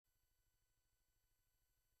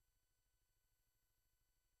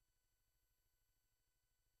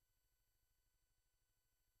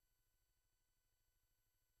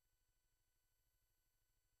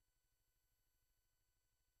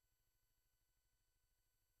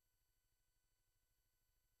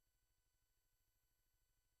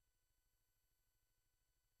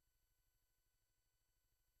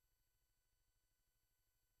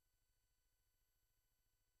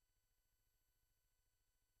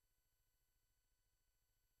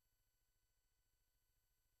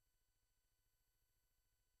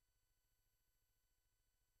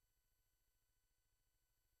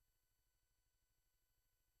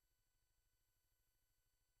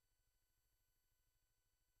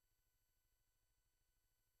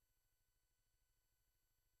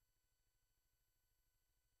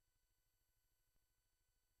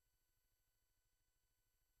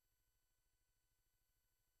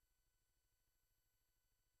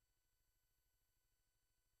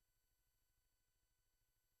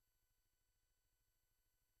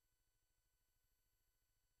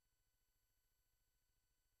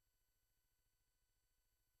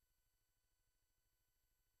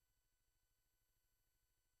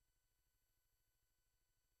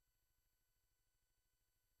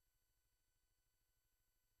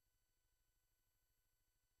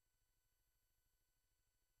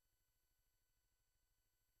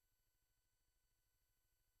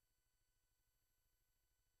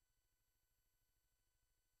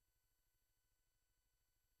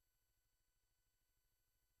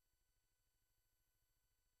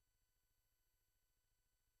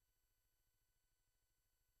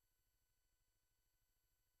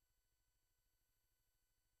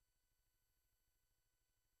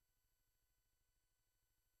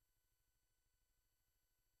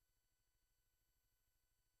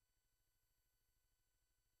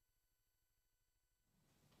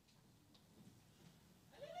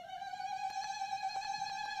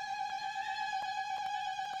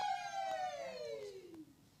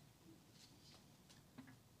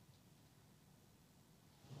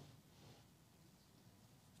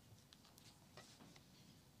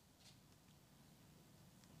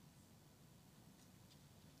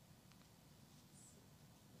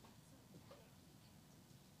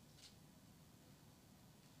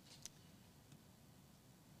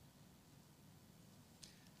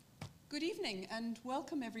Good evening and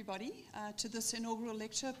welcome everybody to this inaugural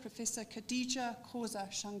lecture, Professor Katijah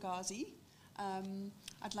Khoza-Shangase.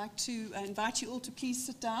 I'd like to invite you all to please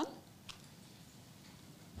sit down.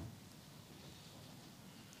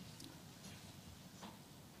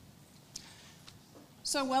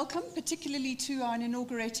 So welcome particularly to our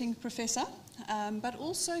inaugurating professor, but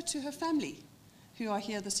also to her family who are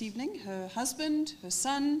here this evening, her husband, her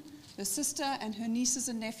son, her sister and her nieces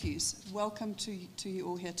and nephews. Welcome to you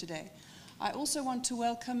all here today. I also want to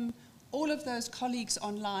welcome all of those colleagues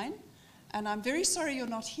online, and I'm very sorry you're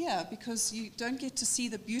not here because you don't get to see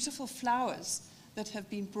the beautiful flowers that have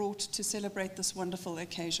been brought to celebrate this wonderful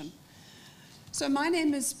occasion. So my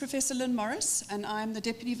name is Professor Lynn Morris, and I'm the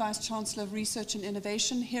Deputy Vice-Chancellor of Research and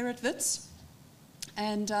Innovation here at WITS.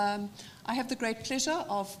 And I have the great pleasure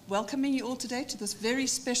of welcoming you all today to this very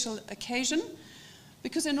special occasion,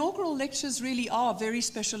 because inaugural lectures really are very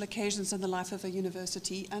special occasions in the life of a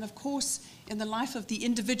university, and of course in the life of the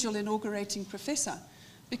individual inaugurating professor,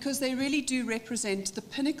 because they really do represent the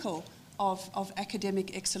pinnacle of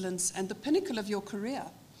academic excellence and the pinnacle of your career.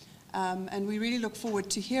 And we really look forward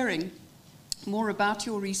to hearing more about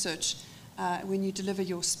your research when you deliver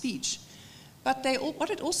your speech. But what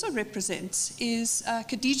it also represents is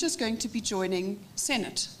Katijah's going to be joining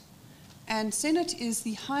Senate. And Senate is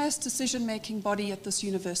the highest decision-making body at this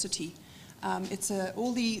university. It's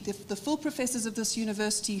all the full professors of this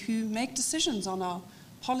university who make decisions on our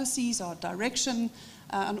policies, our direction,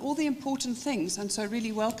 and all the important things. And so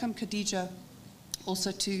really welcome Katijah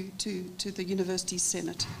also to the university's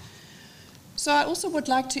Senate. So I also would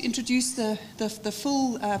like to introduce the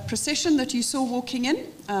full procession that you saw walking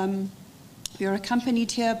in. We are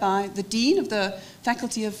accompanied here by the Dean of the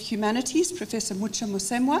Faculty of Humanities, Professor Mucha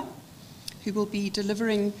Musemwa, who will be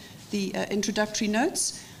delivering the introductory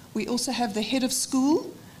notes. We also have the head of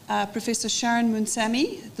school, Professor Sharon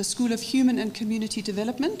Munsami, the School of Human and Community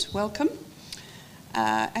Development. Welcome.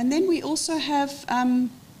 And then we also have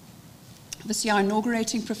this year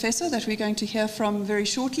inaugurating professor that we're going to hear from very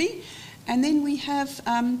shortly. And then we have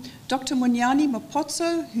Dr. Munyani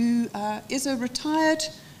Mapotso, who is a retired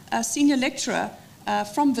senior lecturer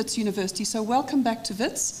from WITS University. So welcome back to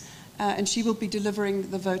WITS. And she will be delivering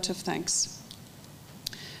the vote of thanks.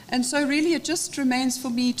 And so really it just remains for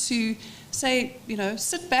me to say,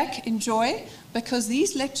 sit back, enjoy, because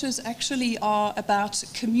these lectures actually are about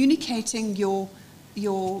communicating your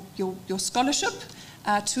scholarship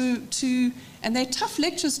and they're tough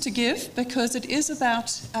lectures to give because it is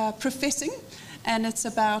about professing, and it's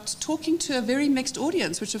about talking to a very mixed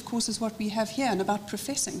audience, which of course is what we have here, and about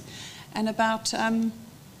professing, and about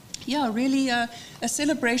really a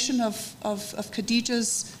celebration of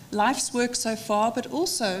Katijah's life's work so far, but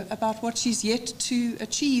also about what she's yet to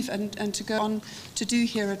achieve and to go on to do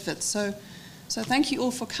here at WITS. So thank you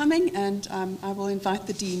all for coming, and I will invite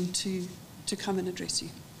the Dean to come and address you.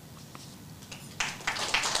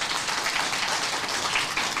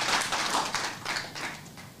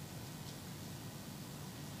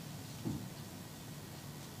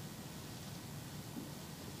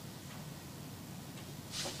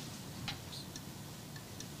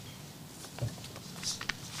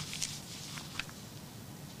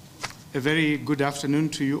 A very good afternoon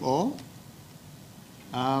to you all.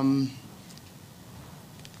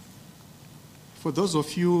 For those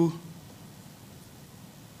of you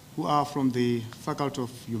who are from the Faculty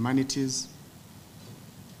of Humanities,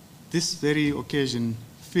 this very occasion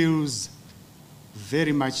feels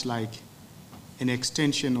very much like an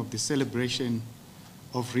extension of the celebration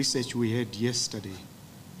of research we had yesterday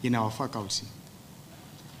in our faculty.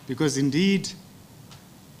 Because indeed,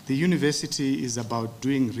 the university is about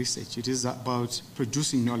doing research. It is about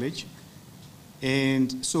producing knowledge.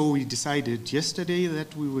 And so we decided yesterday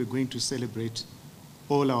that we were going to celebrate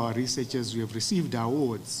all our researchers who have received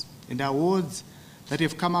awards, and awards that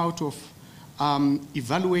have come out of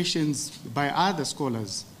evaluations by other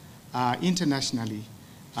scholars internationally.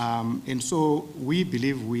 And so we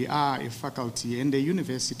believe we are a faculty and a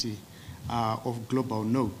university of global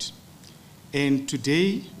note. And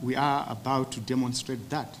today, we are about to demonstrate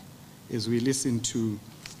that as we listen to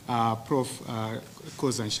Prof.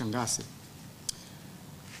 Khoza-Shangase.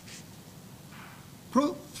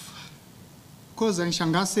 Prof.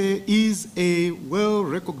 Khoza-Shangase is a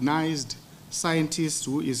well-recognized scientist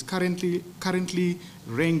who is currently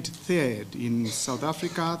ranked third in South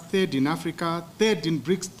Africa, third in Africa, third in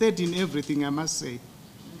BRICS, third in everything, I must say.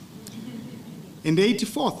 And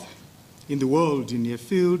 84th in the world in a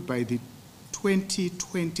field by the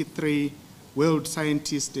 2023 World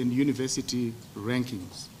Scientist and University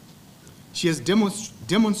Rankings. She has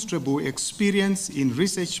demonstrable experience in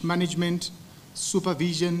research management,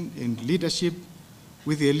 supervision, and leadership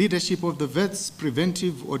with the leadership of the VETS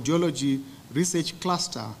Preventive Audiology Research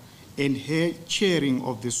Cluster and her chairing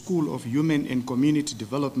of the School of Human and Community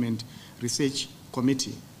Development Research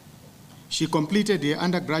Committee. She completed her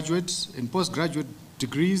undergraduate and postgraduate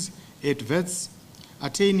degrees at VETS,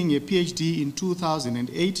 attaining a PhD in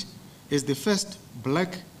 2008 as the first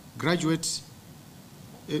Black graduate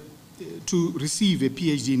to receive a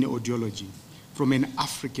PhD in audiology from an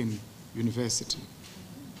African university.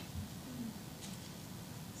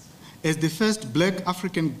 As the first Black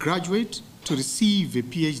African graduate to receive a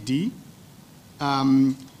PhD,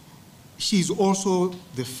 she is also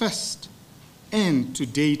the first and to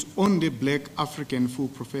date only Black African full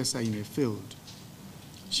professor in her field.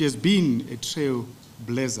 She has been a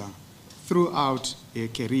trailblazer throughout her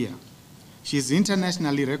career. She is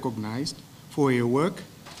internationally recognized for her work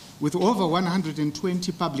with over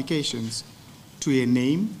 120 publications to her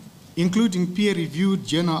name, including peer-reviewed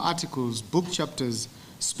journal articles, book chapters,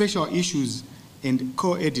 special issues, and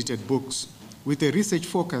co-edited books with a research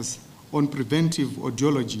focus on preventive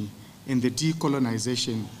audiology and the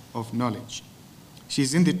decolonization of knowledge.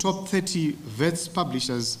 She's in the top 30 VETS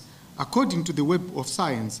publishers according to the Web of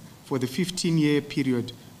Science for the 15-year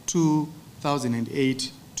period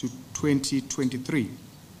 2008 to 2023,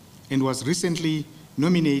 and was recently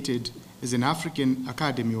nominated as an African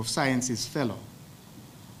Academy of Sciences Fellow.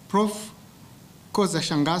 Prof.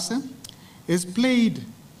 Khoza-Shangase has played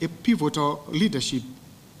a pivotal leadership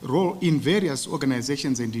role in various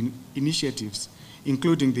organizations and initiatives,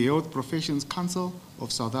 including the Health Professions Council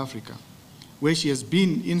of South Africa, where she has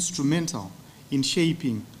been instrumental in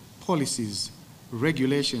shaping policies,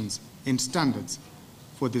 regulations, and standards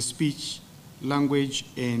for the speech, language,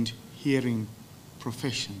 and hearing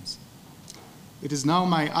professions. It is now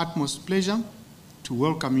my utmost pleasure to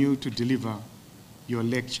welcome you to deliver your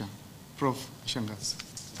lecture. Prof. Shangase.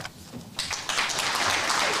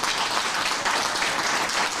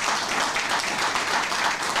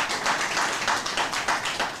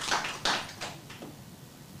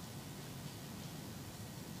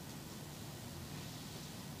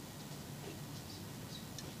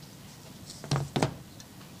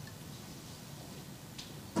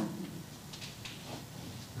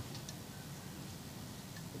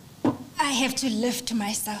 I have to lift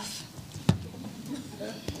myself.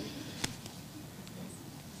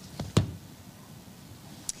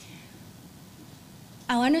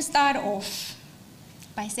 I want to start off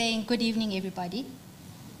by saying good evening, everybody.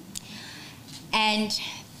 And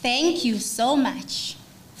thank you so much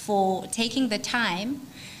for taking the time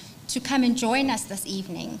to come and join us this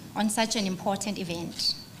evening on such an important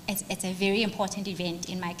event. It's a very important event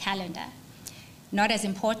in my calendar. Not as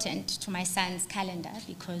important to my son's calendar,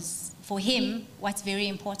 because for him, what's very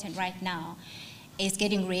important right now is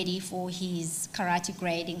getting ready for his karate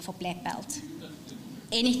grading for black belt.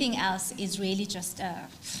 Anything else is really just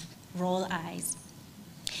roll eyes.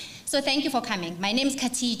 So thank you for coming. My name is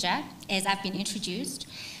Katijah, as I've been introduced.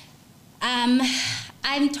 I'm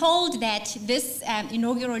told that this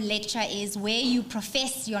inaugural lecture is where you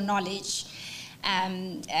profess your knowledge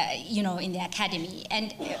in the academy.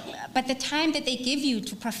 But the time that they give you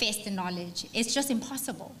to profess the knowledge is just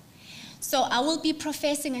impossible. So I will be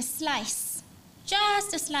professing a slice,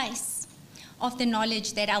 just a slice, of the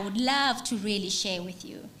knowledge that I would love to really share with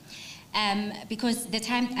you. Because the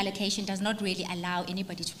time allocation does not really allow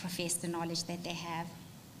anybody to profess the knowledge that they have.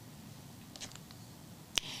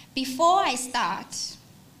 Before I start,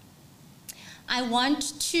 I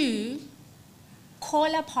want to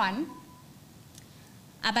call upon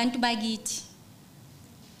abantu bakithi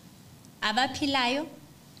abaphilayo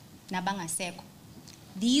nabangasekho.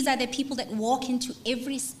 These are the people that walk into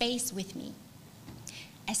every space with me,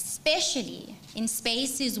 especially in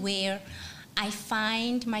spaces where I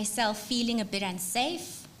find myself feeling a bit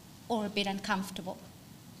unsafe or a bit uncomfortable.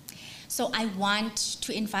 So I want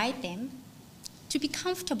to invite them to be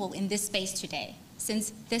comfortable in this space today,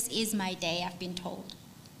 since this is my day, I've been told.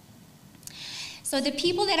 So the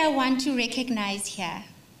people that I want to recognize here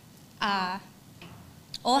are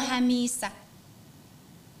Ohamisa,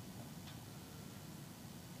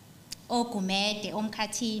 Ogumede,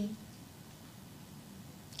 Omkhathini,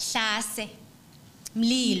 Hlase,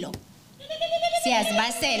 Mlilo,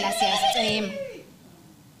 Siyazibasela, Siyazicema.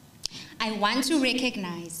 I want to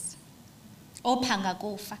recognize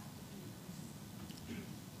Ophangakufa.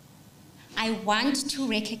 I want to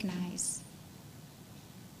recognize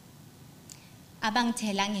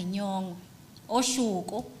abangithela ngenyongo,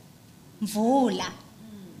 Oshuko, Mvula,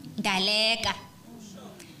 Galeka.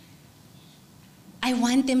 I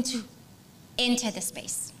want them to enter the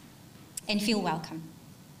space and feel welcome.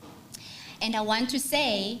 And I want to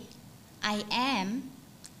say, I am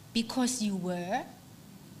because you were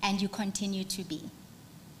and you continue to be.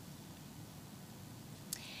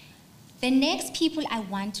 The next people I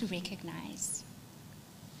want to recognize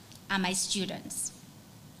are my students,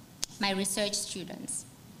 my research students.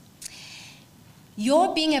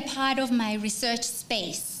 Your being a part of my research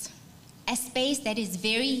space, a space that is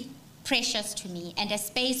very precious to me and a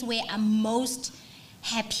space where I'm most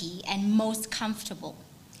happy and most comfortable,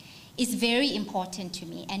 is very important to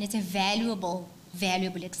me, and it's a valuable,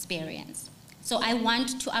 valuable experience. So I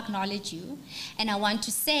want to acknowledge you, and I want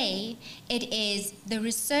to say it is the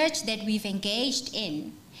research that we've engaged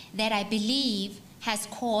in that I believe has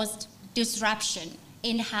caused disruption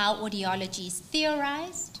in how audiology is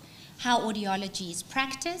theorized, how audiology is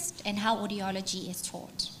practiced, and how audiology is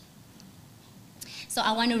taught. So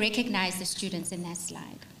I want to recognize the students in that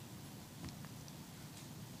slide.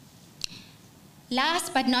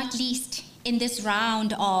 Last but not least, in this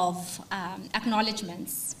round of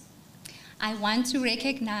acknowledgements, I want to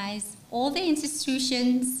recognize all the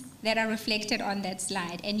institutions that are reflected on that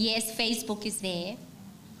slide. And yes, Facebook is there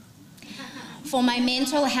for my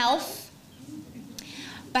mental health,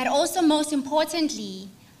 but also most importantly,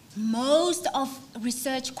 most of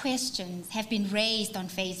research questions have been raised on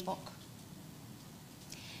Facebook.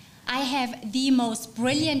 I have the most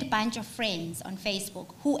brilliant bunch of friends on Facebook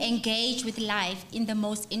who engage with life in the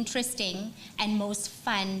most interesting and most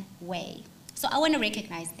fun way. So I want to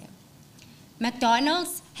recognize them.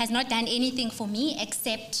 McDonald's has not done anything for me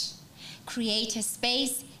except create a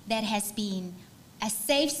space that has been a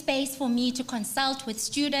safe space for me to consult with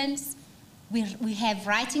students. We have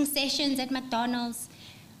writing sessions at McDonald's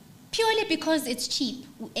purely because it's cheap.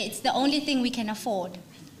 It's the only thing we can afford.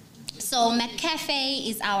 So McCafe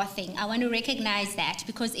is our thing. I want to recognize that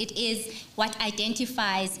because it is what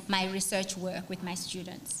identifies my research work with my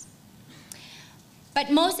students. But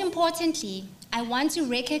most importantly, I want to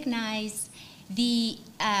recognize the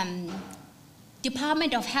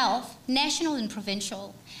Department of Health, national and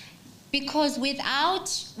provincial, because without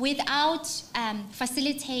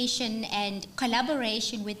facilitation and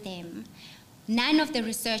collaboration with them, none of the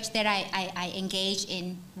research that I engage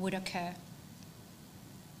in would occur.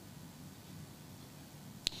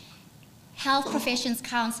 Health Professions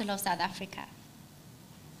Council of South Africa.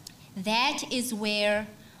 That is where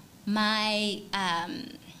my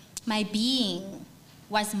being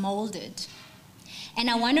was molded. And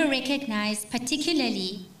I want to recognize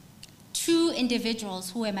particularly two individuals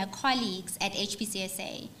who were my colleagues at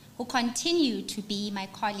HPCSA, who continue to be my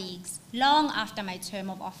colleagues long after my term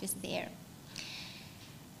of office there.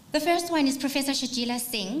 The first one is Professor Shajila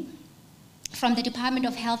Singh from the Department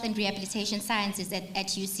of Health and Rehabilitation Sciences at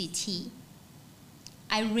UCT.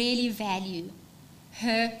 I really value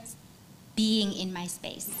her being in my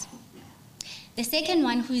space. The second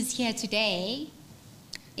one who is here today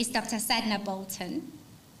is Dr. Sadna Bolton.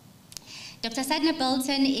 Dr. Sadna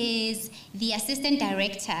Bolton is the Assistant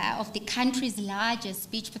Director of the country's largest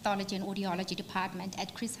speech pathology and audiology department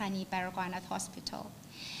at Chris Hani Baragwanath Hospital,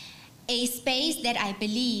 a space that I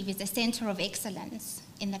believe is a center of excellence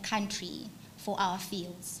in the country for our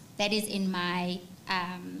fields. That is in my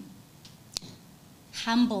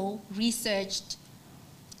humble, researched,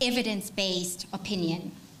 evidence-based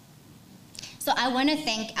opinion. So I want to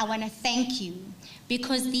thank you,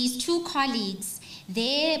 because these two colleagues,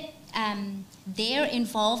 their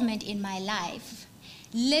involvement in my life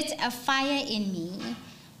lit a fire in me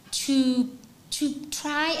to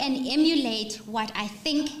try and emulate what I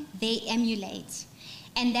think they emulate.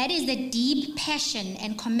 And that is the deep passion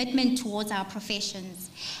and commitment towards our professions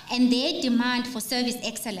and their demand for service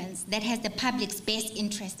excellence that has the public's best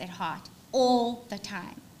interest at heart all the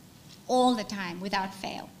time, without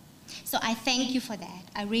fail. So I thank you for that.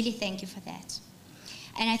 I really thank you for that.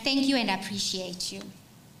 And I thank you and I appreciate you.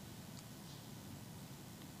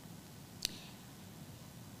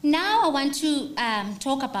 Now I want to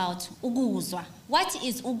talk about ukuzwa. What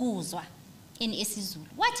is ukuzwa in isiZulu?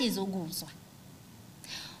 What is ukuzwa?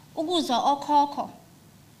 Ukuzwa okhokho,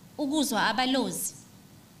 ukuzwa abalozi.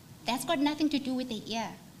 That's got nothing to do with the ear.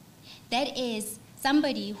 That is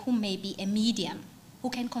somebody who may be a medium, who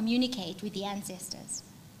can communicate with the ancestors.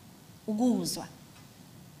 Ukuzwa.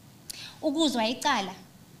 Ukuzwa icala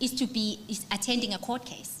is attending a court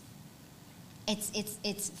case.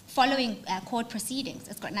 It's following court proceedings.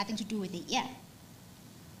 It's got nothing to do with the ear.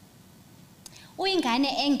 Uyingane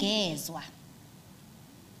engezwa.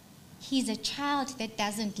 He's a child that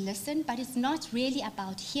doesn't listen, but it's not really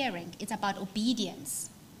about hearing. It's about obedience.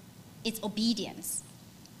 It's obedience.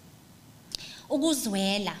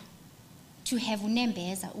 Ukuzwela, to have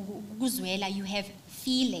unembeza, ukuzwela, you have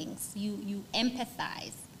feelings, you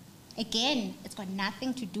empathize. Again, it's got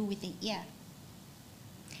nothing to do with the ear.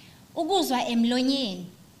 Ukuzwa emlonyeni,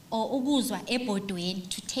 or ukuzwa ebhodweni,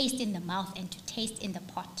 to taste in the mouth and to taste in the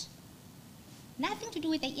pot. Nothing to do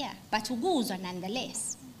with the ear, but ukuzwa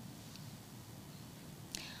nonetheless.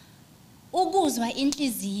 Ukuzwa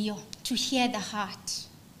inhliziyo, to hear the heart.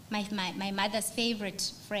 My mother's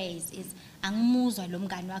favorite phrase is, angimuzwa lo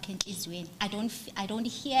mngani wakhe enhliziyweni. I don't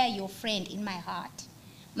hear your friend in my heart.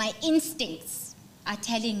 My instincts are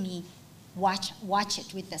telling me, watch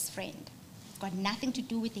it with this friend. It's got nothing to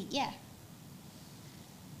do with the ear.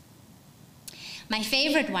 My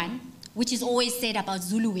favorite one, which is always said about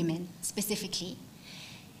Zulu women specifically,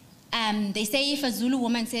 they say if a Zulu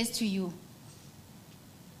woman says to you,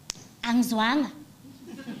 angizwanga,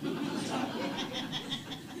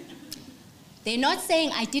 they're not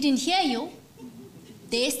saying I didn't hear you,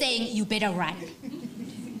 they're saying you better run,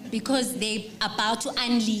 because they're about to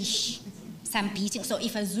unleash some beating. So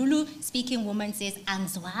if a Zulu speaking woman says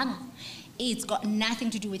angizwanga, it's got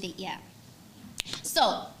nothing to do with the ear.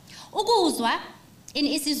 So ukuzwa in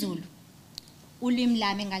isiZulu, ulimi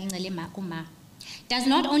lami ngalincele kuma, does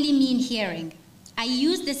not only mean hearing. I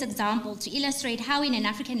use this example to illustrate how in an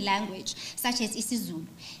African language such as isiZulu,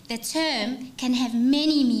 the term can have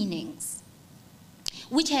many meanings,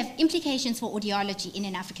 which have implications for audiology in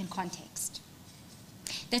an African context.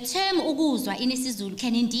 The term ukuzwa in isiZulu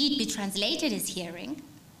can indeed be translated as hearing.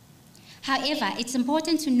 However, it's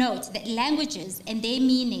important to note that languages and their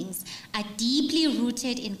meanings are deeply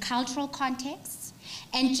rooted in cultural contexts,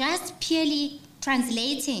 and just purely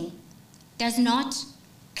translating cannot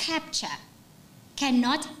capture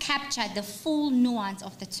the full nuance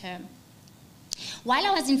of the term. While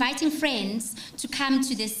I was inviting friends to come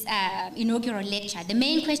to this inaugural lecture, the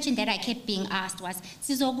main question that I kept being asked was,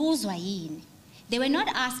 "Sizokuzwa yini?" They were not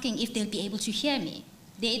asking if they'll be able to hear me.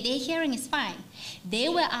 Their hearing is fine. They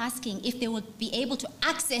were asking if they will be able to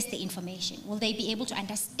access the information. Will they be able to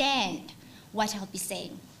understand what I'll be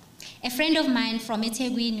saying? A friend of mine from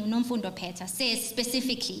eThekwini, uNomfundo Pheta, says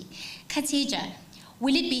specifically, "Katijah,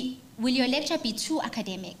 will your lecture be too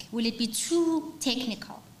academic? Will it be too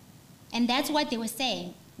technical?" And that's what they were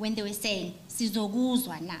saying when they were saying,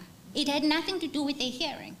 "Sizokuzwa na." It had nothing to do with their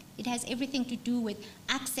hearing. It has everything to do with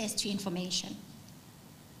access to information.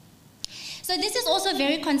 So this is also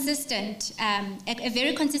very consistent, a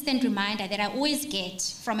very consistent reminder that I always get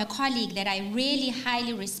from a colleague that I really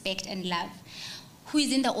highly respect and love, who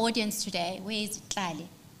is in the audience today. Where is Tlali?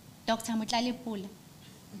 Dr. Mutlali Pula.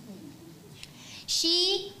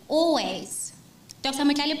 She always, Dr.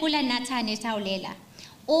 Mutlali Pula Natane Taulela,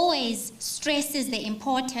 always stresses the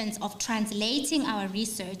importance of translating our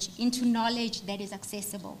research into knowledge that is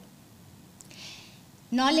accessible.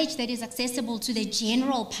 Knowledge that is accessible to the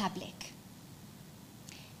general public,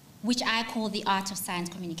 which I call the art of science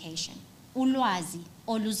communication. Ulwazi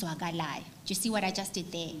oluzwakalayo. Do you see what I just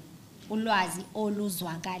did there? Ulwazi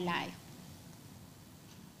oluzwakalayo.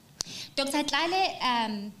 Dr.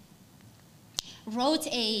 Tlale wrote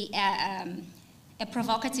a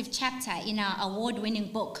provocative chapter in our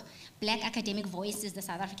award-winning book, Black Academic Voices, The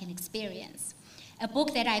South African Experience, a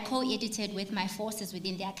book that I co-edited with my forces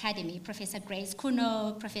within the academy, Professor Grace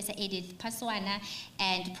Kuno, Professor Edith Paswana,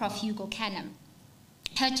 and Prof. Hugo Canham.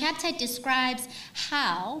 Her chapter describes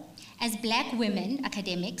how, as Black women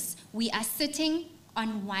academics, we are sitting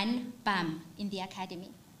on one bum in the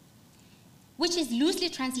academy, which is loosely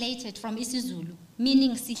translated from isiZulu,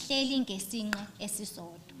 meaning sihleli ngesinqe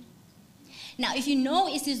esisodwa. Now, if you know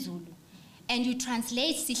isiZulu and you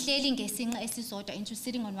translate sihleli ngesinqe esisodwa into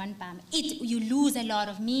sitting on one bum, you lose a lot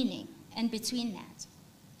of meaning in between that.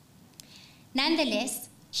 Nonetheless,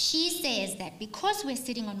 she says that because we're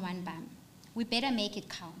sitting on one bum, we better make it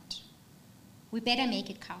count. We better make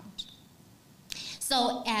it count.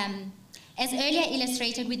 So, as earlier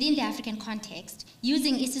illustrated within the African context,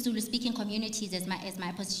 using isiZulu-speaking communities as my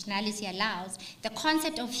positionality allows, the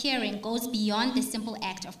concept of hearing goes beyond the simple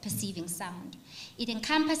act of perceiving sound. It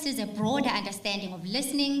encompasses a broader understanding of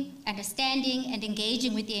listening, understanding, and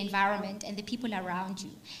engaging with the environment and the people around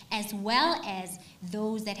you, as well as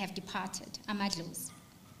those that have departed, amadlozi.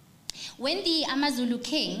 When the AmaZulu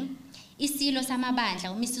king, Isilo Samabandla,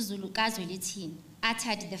 uMisuzulu Kazwelithini,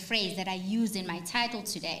 uttered the phrase that I use in my title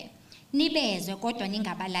today, "Nibezwe kodwa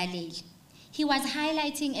ningabalaleli," he was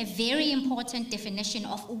highlighting a very important definition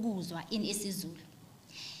of ukuzwa in isiZulu,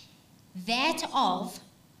 that of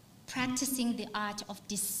practicing the art of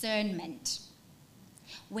discernment.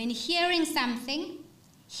 When hearing something,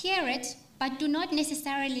 hear it, but do not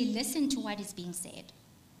necessarily listen to what is being said.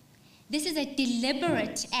 This is a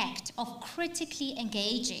deliberate act of critically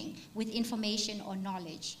engaging with information or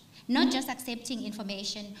knowledge, not just accepting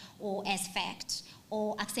information or as fact,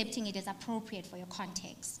 or accepting it as appropriate for your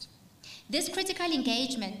context. This critical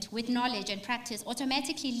engagement with knowledge and practice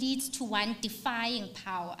automatically leads to one defying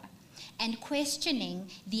power and questioning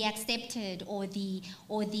the accepted or the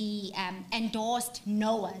endorsed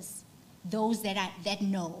knowers, those that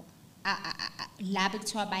know,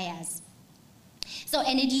 bias. So,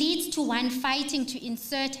 and it leads to one fighting to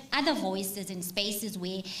insert other voices in spaces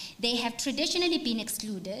where they have traditionally been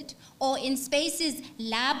excluded, or in spaces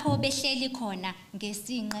lapho behleli khona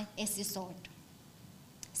ngesinqe esisodwa,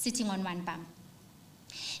 sitting on one bum.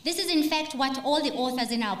 This is in fact what all the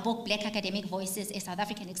authors in our book, Black Academic Voices, A South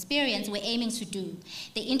African Experience, were aiming to do.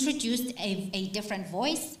 They introduced a different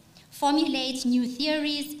voice, formulate new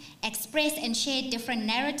theories, express and share different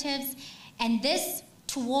narratives, and this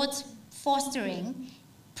towards fostering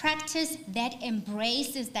practice that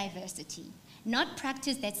embraces diversity, not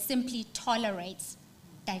practice that simply tolerates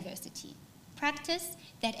diversity. Practice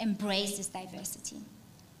that embraces diversity.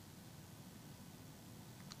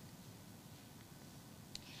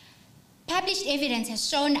 Published evidence has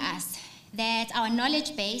shown us that our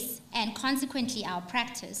knowledge base and consequently our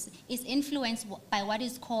practice is influenced by what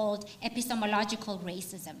is called epistemological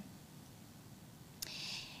racism.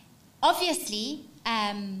 Obviously,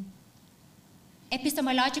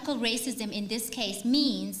 epistemological racism in this case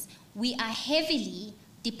means we are heavily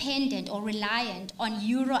dependent or reliant on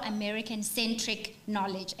Euro-American-centric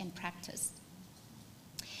knowledge and practice.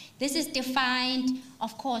 This is defined,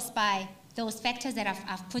 of course, by those factors that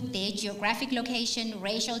I've put there: geographic location,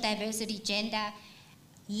 racial diversity, gender,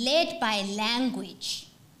 led by language.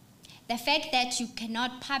 The fact that you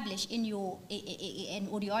cannot publish in an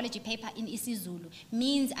audiology paper in isiZulu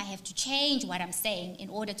means I have to change what I'm saying in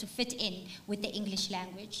order to fit in with the English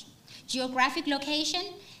language. Geographic location,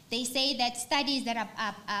 they say that studies that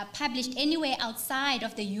are published anywhere outside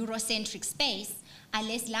of the Eurocentric space are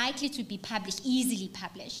less likely to be published, easily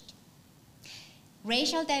published.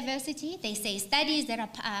 Racial diversity, they say studies that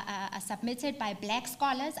are submitted by black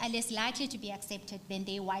scholars are less likely to be accepted than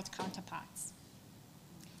their white counterparts.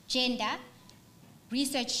 Gender,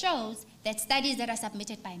 research shows that studies that are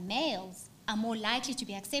submitted by males are more likely to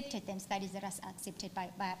be accepted than studies that are submitted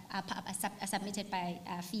by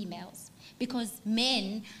females, because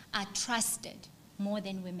men are trusted more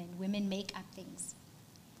than women. Women make up things.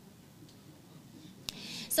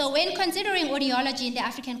 So when considering audiology in the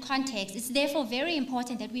African context, it's therefore very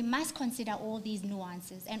important that we must consider all these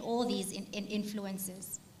nuances and all these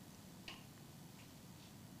influences.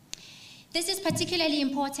 This is particularly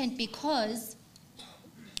important because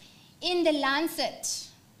in the Lancet,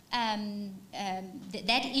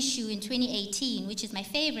 that issue in 2018, which is my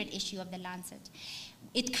favorite issue of the Lancet,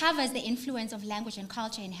 it covers the influence of language and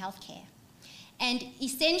culture in healthcare. And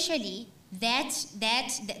essentially,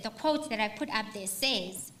 the quote that I put up there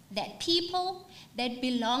says that people that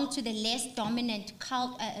belong to the less dominant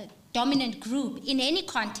group in any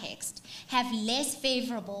context have less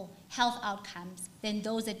favorable health outcomes than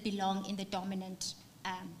those that belong in the dominant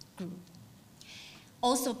group.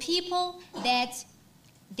 Also, people that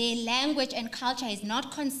their language and culture is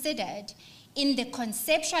not considered in the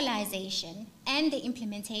conceptualization and the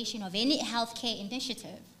implementation of any healthcare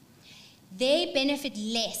initiative, they benefit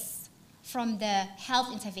less from the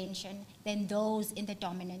health intervention than those in the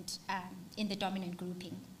dominant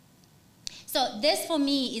grouping. So this, for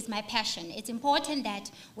me, is my passion. It's important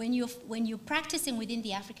that when you're practicing within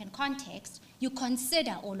the African context, you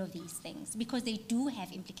consider all of these things, because they do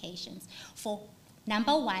have implications for,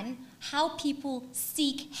 number one, how people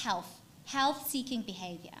seek health-seeking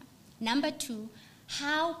behavior. Number two,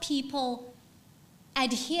 how people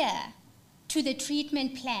adhere to the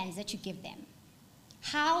treatment plans that you give them.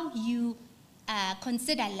 How you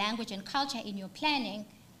consider language and culture in your planning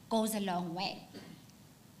goes a long way.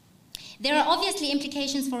 There are obviously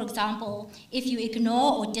implications, for example, if you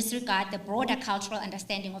ignore or disregard the broader cultural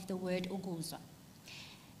understanding of the word ukuzwa.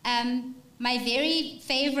 My very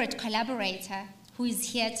favorite collaborator, who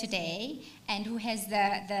is here today and who has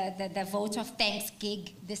the vote of thanks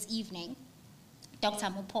gig this evening, Dr.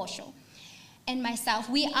 Moposho, and myself,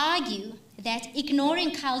 we argue that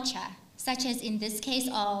ignoring culture, such as in this case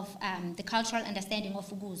of the cultural understanding of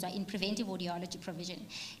ukuzwa in preventive audiology provision,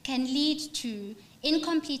 can lead to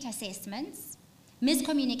incomplete assessments,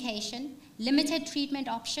 miscommunication, limited treatment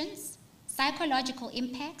options, psychological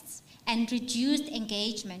impacts, and reduced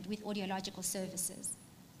engagement with audiological services.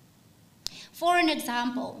 For an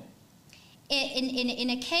example, in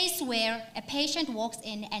a case where a patient walks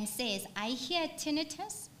in and says, I hear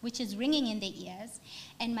tinnitus, which is ringing in the ears,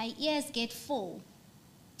 and my ears get full.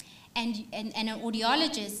 And an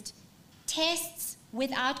audiologist tests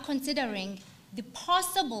without considering the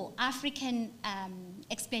possible African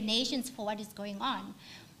explanations for what is going on,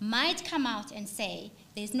 might come out and say,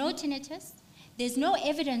 there's no tinnitus, there's no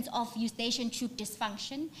evidence of eustachian tube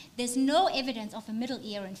dysfunction, there's no evidence of a middle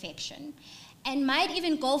ear infection, and might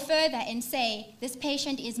even go further and say, this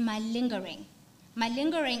patient is malingering.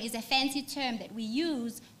 Malingering is a fancy term that we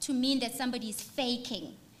use to mean that somebody is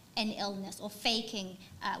faking an illness or faking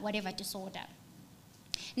whatever disorder.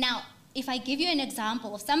 Now, if I give you an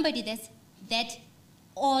example of somebody that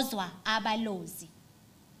ozwa abalozi,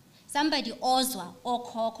 somebody ozwa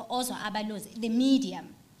okhokho ozwa abalozi, the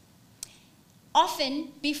medium,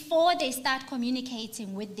 often before they start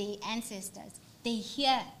communicating with their ancestors, they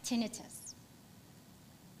hear tinnitus.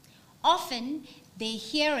 Often their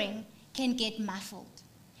hearing can get muffled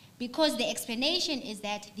because the explanation is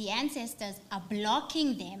that the ancestors are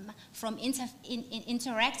blocking them from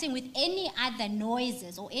interacting with any other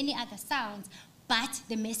noises or any other sounds but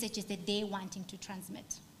the messages that they're wanting to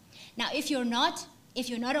transmit. Now, if you're not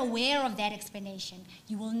aware of that explanation,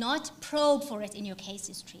 you will not probe for it in your case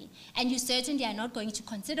history, and you certainly are not going to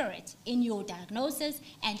consider it in your diagnosis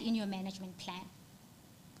and in your management plan.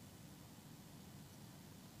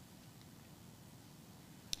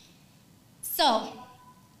 So,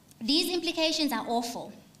 these implications are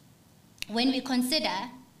awful when we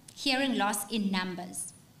consider hearing loss in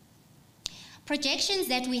numbers. Projections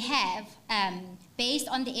that we have, based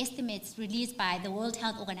on the estimates released by the World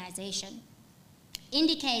Health Organization,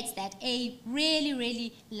 indicates that a really,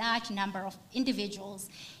 really large number of individuals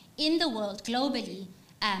in the world globally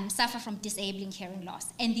suffer from disabling hearing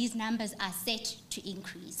loss, and these numbers are set to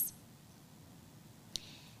increase.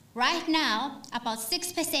 Right now, about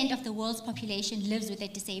 6% of the world's population lives with a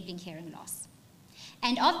disabling hearing loss.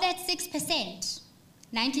 And of that 6%,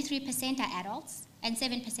 93% are adults and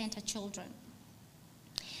 7% are children.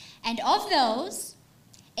 And of those,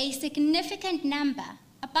 a significant number,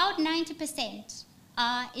 about 90%,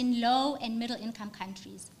 are in low and middle income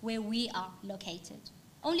countries where we are located.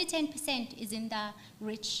 Only 10% is in the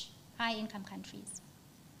rich, high income countries.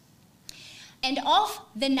 And of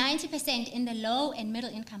the 90% in the low and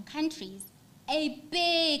middle income countries,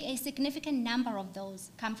 a significant number of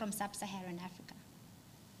those come from sub-Saharan Africa,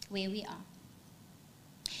 where we are.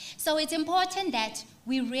 So it's important that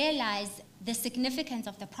we realize the significance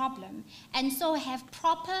of the problem and so have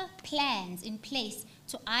proper plans in place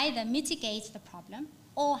to either mitigate the problem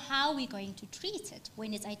or how we're going to treat it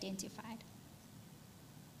when it's identified.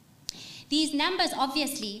 These numbers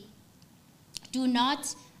obviously do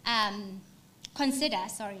not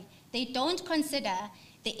they don't consider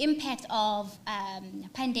the impact of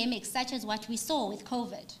pandemics such as what we saw with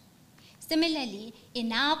COVID. Similarly,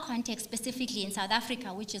 in our context, specifically in South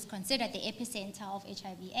Africa, which is considered the epicenter of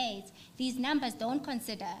HIV/AIDS, these numbers don't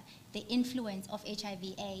consider the influence of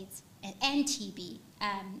HIV/AIDS and TB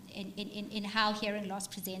in how hearing loss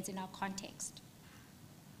presents in our context.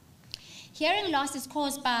 Hearing loss is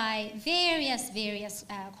caused by various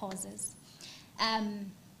causes.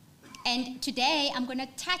 And today, I'm going to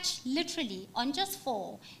touch literally on just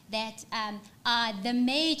four that are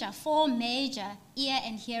the four major ear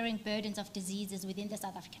and hearing burdens of diseases within the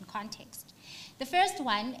South African context. The first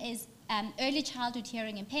one is early childhood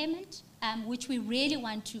hearing impairment, which we really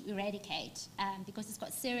want to eradicate because it's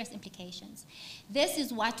got serious implications. This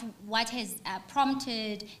is what has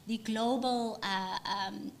prompted the global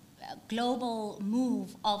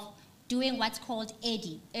move of doing what's called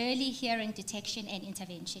EDI, Early Hearing Detection and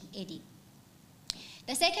Intervention, EDI.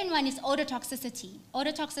 The second one is ototoxicity.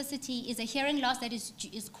 Ototoxicity is a hearing loss that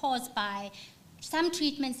is caused by some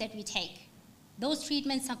treatments that we take. Those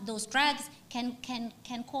treatments, those drugs can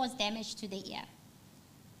cause damage to the ear.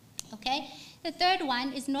 Okay? The third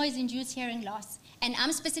one is noise-induced hearing loss. And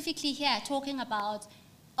I'm specifically here talking about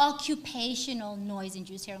occupational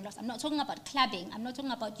noise-induced hearing loss. I'm not talking about clubbing. I'm not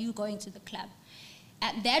talking about you going to the club.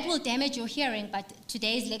 That will damage your hearing, but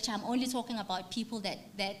today's lecture, I'm only talking about people that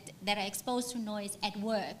are exposed to noise at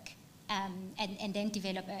work and then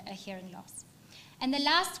develop a hearing loss. And the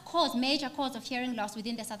last major cause of hearing loss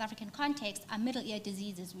within the South African context are middle ear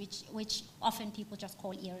diseases, which often people just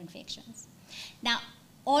call ear infections. Now,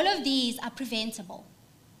 all of these are preventable.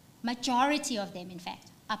 Majority of them, in fact,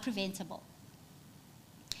 are preventable.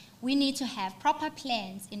 We need to have proper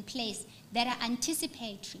plans in place that are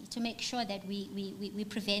anticipatory to make sure that we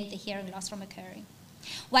prevent the hearing loss from occurring.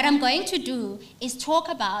 What I'm going to do is talk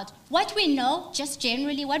about what we know, just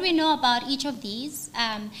generally, what we know about each of these,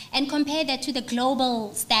 and compare that to the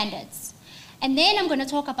global standards. And then I'm going to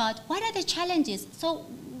talk about what are the challenges. So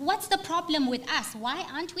what's the problem with us? Why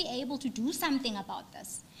aren't we able to do something about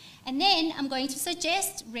this? And then I'm going to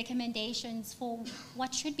suggest recommendations for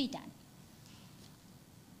what should be done.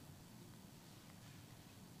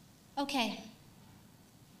 Okay.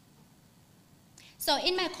 So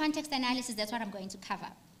in my context analysis, that's what I'm going to cover.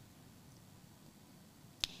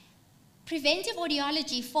 Preventive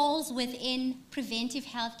audiology falls within preventive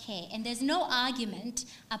healthcare, and there's no argument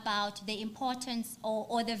about the importance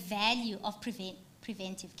or the value of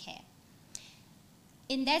preventive care.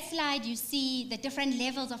 In that slide, you see the different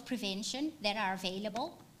levels of prevention that are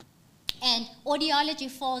available, and audiology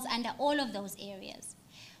falls under all of those areas.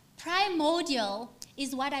 Primordial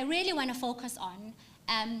is what I really want to focus on,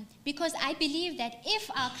 because I believe that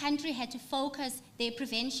if our country had to focus their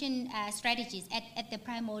prevention strategies at the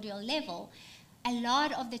primordial level, a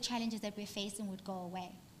lot of the challenges that we're facing would go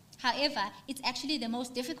away. However, it's actually the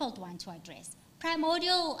most difficult one to address.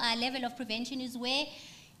 Primordial level of prevention is where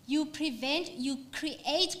you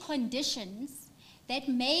create conditions that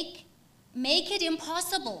make it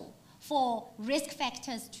impossible for risk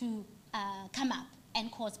factors to come up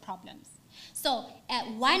and cause problems. So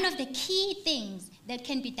one of the key things that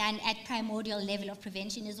can be done at primordial level of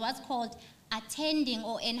prevention is what's called attending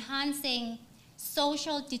or enhancing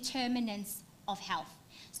social determinants of health.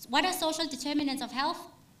 What are social determinants of health?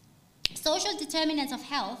 Social determinants of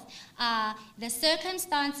health are the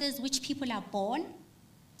circumstances which people are born,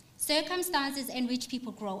 circumstances in which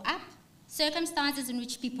people grow up, circumstances in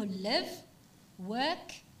which people live,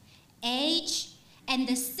 work, age, and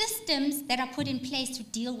the systems that are put in place to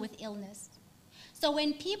deal with illness. So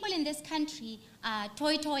when people in this country are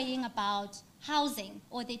toy-toying about housing,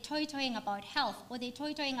 or they're toy-toying about health, or they're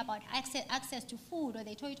toy-toying about access to food, or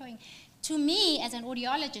they're toy-toying, to me as an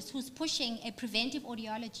audiologist who's pushing a preventive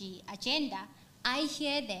audiology agenda, I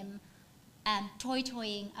hear them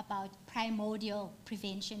toy-toying about primordial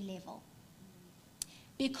prevention level.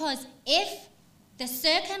 Because if the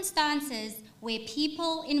circumstances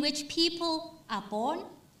in which people are born,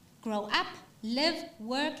 grow up, live,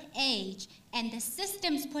 work, age, and the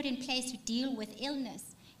systems put in place to deal with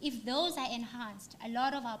illness, if those are enhanced, a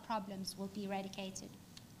lot of our problems will be eradicated.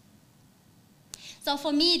 So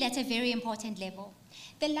for me, that's a very important level.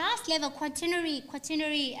 The last level, quaternary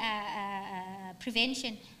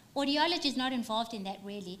prevention, audiology is not involved in that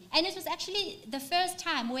really. And it was actually the first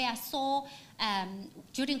time where I saw,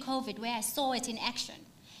 during COVID, where I saw it in action.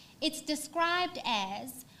 It's described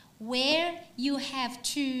as where you have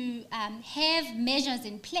to have measures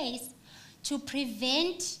in place to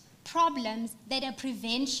prevent problems that a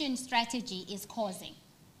prevention strategy is causing.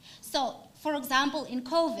 So, for example, in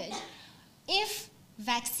COVID, if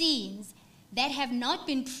vaccines that have not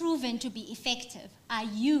been proven to be effective are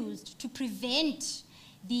used to prevent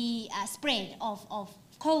the spread of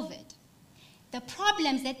COVID, the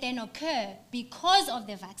problems that then occur because of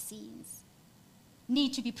the vaccines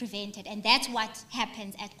need to be prevented, and that's what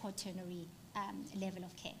happens at quaternary level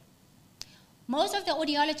of care. Most of the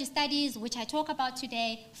audiology studies which I talk about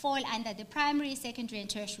today fall under the primary, secondary, and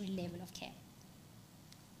tertiary level of care.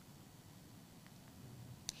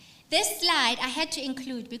 This slide I had to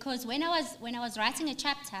include because when I was writing a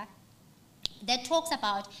chapter that talks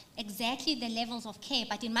about exactly the levels of care,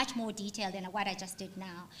 but in much more detail than what I just did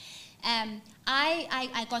now,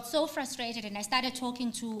 I got so frustrated and I started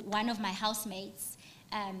talking to one of my housemates,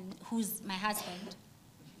 who's my husband.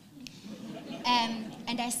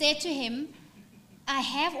 And I said to him, I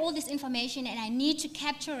have all this information and I need to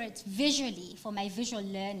capture it visually for my visual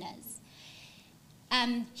learners.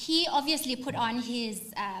 He obviously put on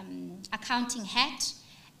his accounting hat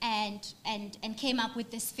and came up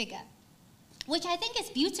with this figure, which I think is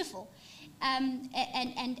beautiful. And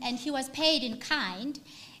he was paid in kind,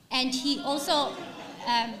 and he also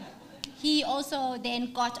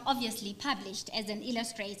then got obviously published as an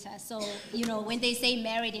illustrator. So, you know, when they say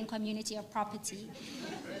married in community of property.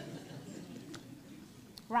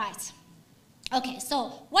 Right. Okay,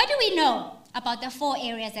 so what do we know about the 4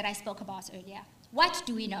 areas that I spoke about earlier? What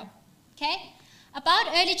do we know? Okay? About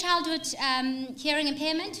early childhood hearing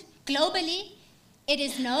impairment, globally, it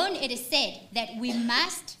is known, it is said that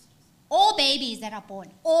all babies that are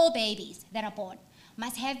born,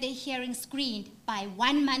 must have their hearing screened by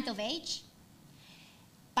 1 month of age.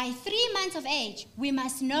 By 3 months of age, we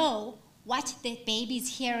must know what the baby's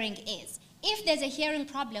hearing is. If there's a hearing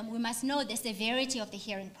problem, we must know the severity of the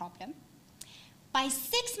hearing problem. By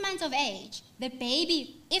 6 months of age,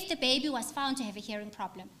 if the baby was found to have a hearing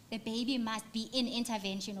problem, the baby must be in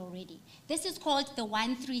intervention already. This is called the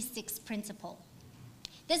 136 principle.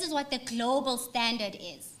 This is what the global standard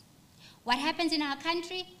is. What happens in our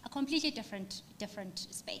country? A completely different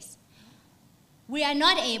space. We are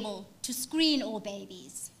not able to screen all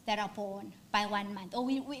babies that are born by 1 month, or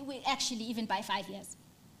we actually even by 5 years.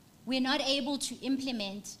 We're not able to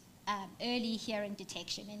implement early hearing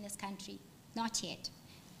detection in this country, not yet.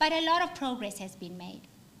 But a lot of progress has been made.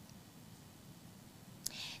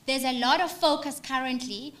 There's a lot of focus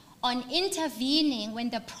currently on intervening when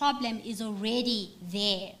the problem is already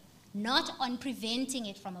there, not on preventing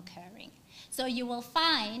it from occurring. So you will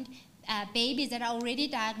find babies that are already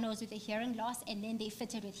diagnosed with a hearing loss and then they're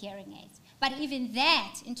fitted with hearing aids. But even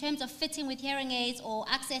that, in terms of fitting with hearing aids or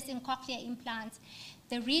accessing cochlear implants,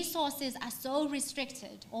 the resources are so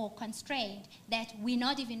restricted or constrained that we're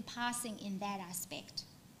not even passing in that aspect.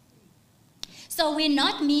 So we're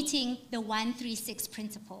not meeting the 136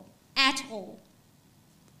 principle at all.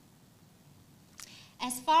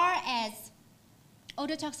 As far as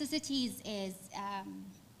ototoxicity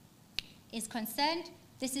is concerned,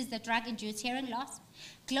 this is the drug-induced hearing loss.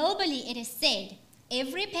 Globally, it is said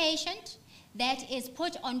every patient that is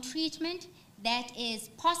put on treatment that is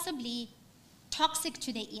possibly toxic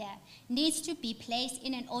to the ear needs to be placed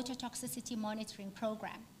in an ototoxicity monitoring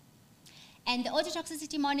program. And the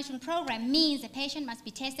ototoxicity monitoring program means the patient must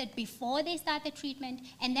be tested before they start the treatment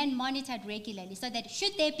and then monitored regularly so that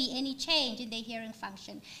should there be any change in their hearing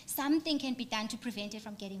function, something can be done to prevent it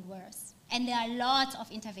from getting worse. And there are lots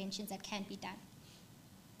of interventions that can be done.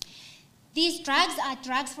 These drugs are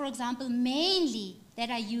drugs, for example, mainly that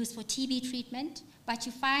are used for TB treatment, but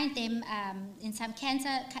you find them in some cancer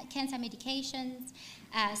medications,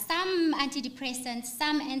 some antidepressants,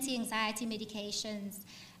 some anti-anxiety medications.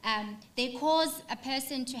 They cause a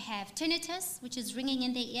person to have tinnitus, which is ringing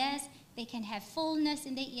in their ears. They can have fullness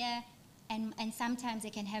in their ear, and sometimes they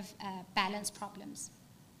can have balance problems.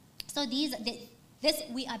 So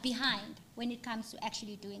we are behind when it comes to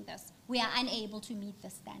actually doing this. We are unable to meet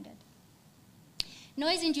this standard.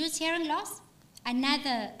 Noise-induced hearing loss,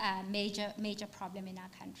 another major problem in our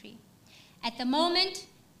country. At the moment,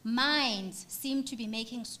 minds seem to be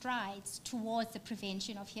making strides towards the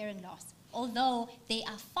prevention of hearing loss, although they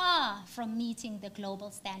are far from meeting the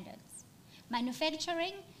global standards.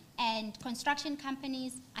 Manufacturing and construction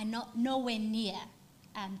companies are nowhere near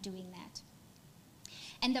doing that.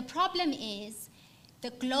 And the problem is,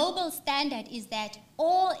 the global standard is that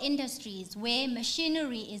all industries where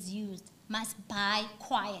machinery is used must buy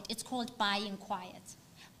quiet. It's called buying quiet.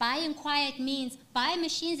 Buying quiet means buy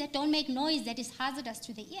machines that don't make noise that is hazardous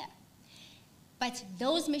to the ear. But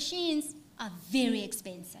those machines are very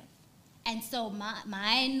expensive. And so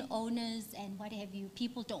mine owners and what have you,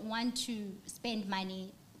 people don't want to spend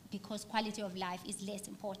money because quality of life is less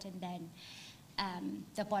important than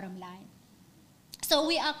the bottom line. So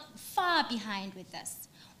we are far behind with this.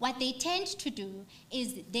 What they tend to do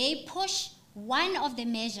is they push one of the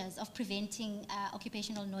measures of preventing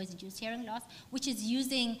occupational noise-induced hearing loss, which is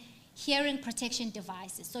using hearing protection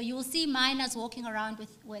devices. So you will see minors walking around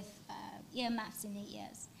with ear muffs in their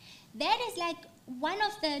ears. That is like one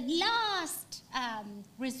of the last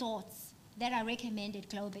resorts that are recommended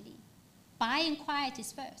globally. Buying quiet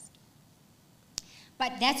is first.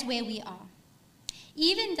 But that's where we are.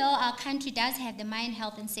 Even though our country does have the Mine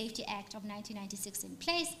Health and Safety Act of 1996 in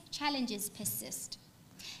place, challenges persist.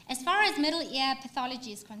 As far as middle ear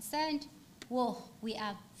pathology is concerned, we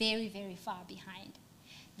are very, very far behind.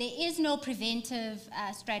 There is no preventive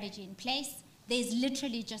strategy in place. There's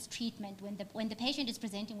literally just treatment. When the patient is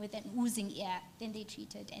presenting with an oozing ear, then they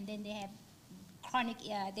treat it, and then they have chronic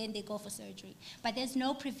ear, then they go for surgery. But there's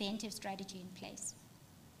no preventive strategy in place.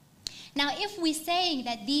 Now, if we're saying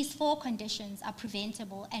that these 4 conditions are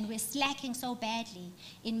preventable and we're slacking so badly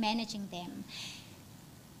in managing them,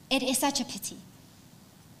 it is such a pity.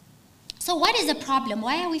 So what is the problem?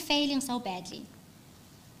 Why are we failing so badly?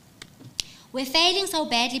 We're failing so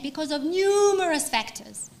badly because of numerous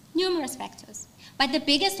factors. But the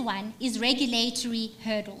biggest one is regulatory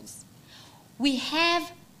hurdles. We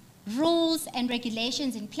have rules and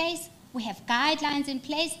regulations in place, we have guidelines in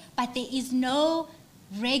place, but there is no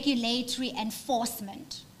regulatory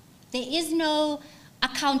enforcement. There is no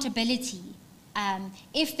accountability.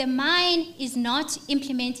 If the mine is not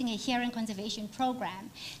implementing a hearing conservation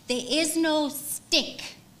program, there is no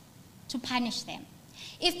stick to punish them.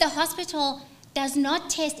 If the hospital does not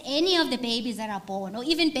test any of the babies that are born, or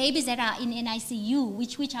even babies that are in NICU,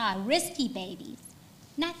 which are risky babies,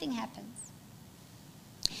 nothing happens.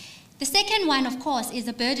 The second one, of course, is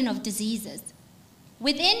the burden of diseases.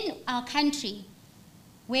 Within our country,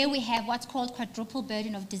 where we have what's called quadruple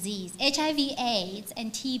burden of disease, HIV, AIDS,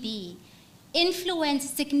 and TB influence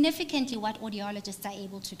significantly what audiologists are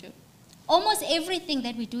able to do. Almost everything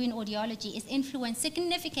that we do in audiology is influenced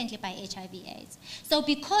significantly by HIV/AIDS. So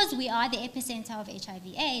because we are the epicenter of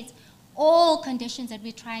HIV/AIDS, all conditions that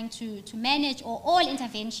we're trying to manage or all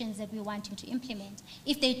interventions that we're wanting to implement,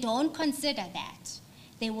 if they don't consider that,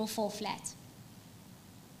 they will fall flat.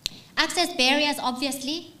 Access barriers,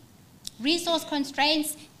 obviously. Resource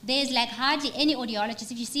constraints, there's like hardly any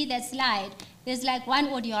audiologist. If you see that slide, there's like one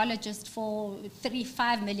audiologist for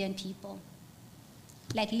 5 million people,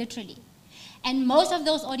 like literally. And most of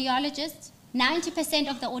those audiologists, 90%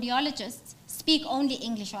 of the audiologists speak only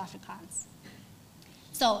English or Afrikaans.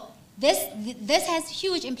 So this has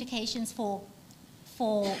huge implications for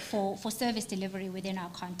service delivery within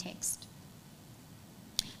our context.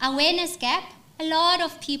 Awareness gap, a lot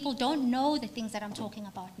of people don't know the things that I'm talking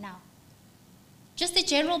about now. Just the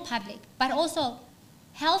general public, but also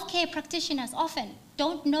healthcare practitioners often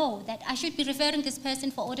don't know that I should be referring this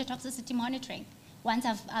person for ototoxicity monitoring once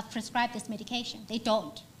I've prescribed this medication. They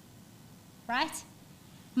don't, right?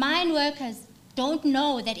 Mine workers don't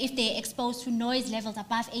know that if they're exposed to noise levels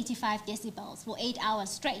above 85 decibels for 8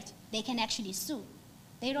 hours straight, they can actually sue.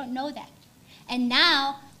 They don't know that. And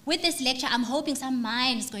now, with this lecture, I'm hoping some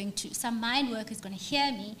mine worker is going to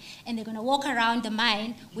hear me, and they're going to walk around the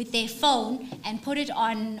mine with their phone and put it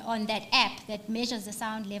on that app that measures the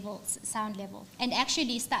sound level, and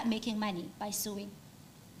actually start making money by suing.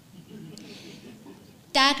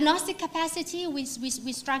 Diagnostic capacity, we're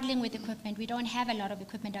struggling with equipment. We don't have a lot of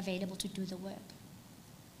equipment available to do the work.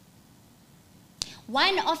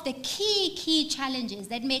 One of the key challenges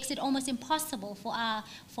that makes it almost impossible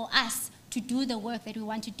for us to do the work that we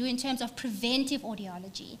want to do in terms of preventive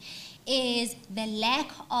audiology is the lack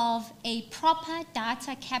of a proper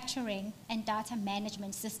data capturing and data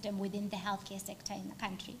management system within the healthcare sector in the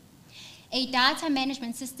country. A data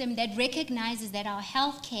management system that recognizes that our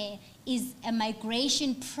healthcare is a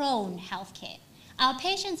migration-prone healthcare. Our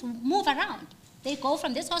patients move around. They go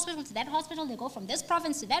from this hospital to that hospital, they go from this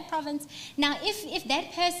province to that province. Now, if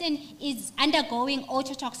that person is undergoing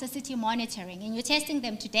ototoxicity monitoring and you're testing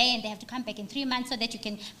them today and they have to come back in 3 months so that you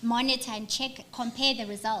can monitor and check, compare the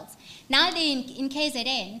results. Now they're in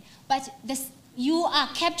KZN, but you are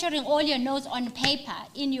capturing all your notes on paper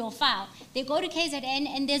in your file. They go to KZN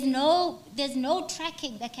and there's no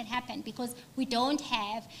tracking that can happen because we don't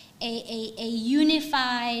have a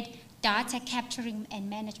unified data capturing and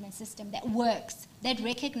management system that works, that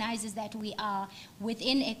recognizes that we are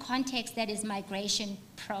within a context that is migration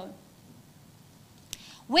prone.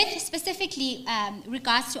 With specifically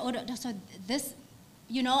regards to, so this,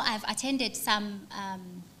 I've attended some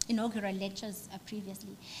inaugural lectures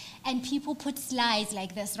previously, and people put slides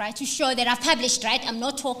like this, right, to show that I've published, right? I'm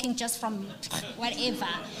not talking just from whatever.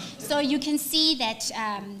 So you can see that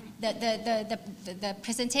the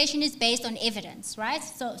presentation is based on evidence, right?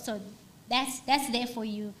 So that's there for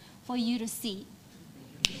you to see.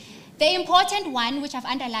 The important one, which I've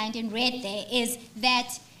underlined in red there, is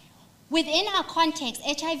that within our context,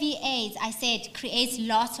 HIV/AIDS, I said, creates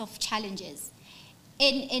lots of challenges.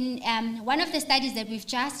 In one of the studies that we've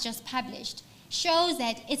just published shows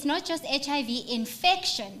that it's not just HIV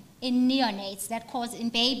infection in neonates that cause in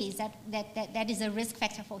babies that is a risk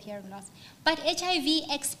factor for hearing loss, but HIV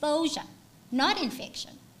exposure, not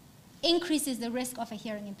infection, increases the risk of a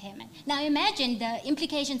hearing impairment. Now imagine the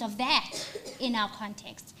implications of that in our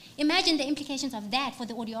context. Imagine the implications of that for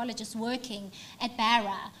the audiologist working at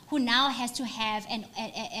Barra, who now has to have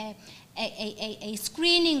a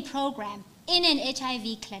screening program in an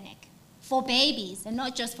HIV clinic for babies, and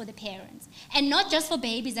not just for the parents. And not just for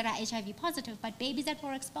babies that are HIV positive, but babies that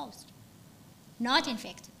were exposed, not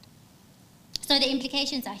infected. So the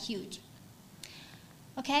implications are huge.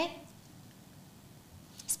 Okay?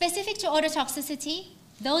 Specific to ototoxicity,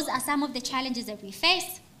 those are some of the challenges that we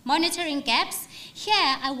face. Monitoring gaps.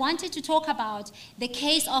 Here, I wanted to talk about the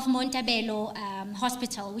case of Montebello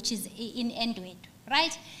Hospital, which is in Endwed,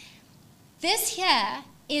 right? This here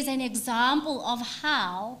is an example of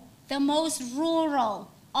how the most rural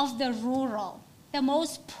of the rural, the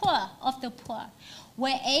most poor of the poor,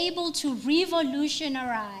 were able to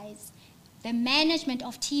revolutionize the management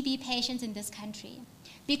of TB patients in this country.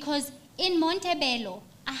 Because in Montebello,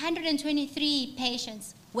 123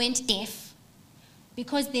 patients went deaf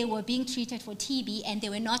because they were being treated for TB and they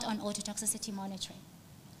were not on ototoxicity monitoring.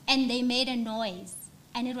 And they made a noise,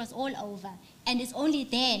 and it was all over. And it's only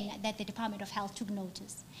then that the Department of Health took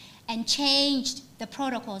notice and changed the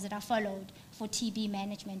protocols that are followed for TB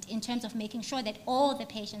management in terms of making sure that all the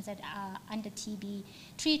patients that are under TB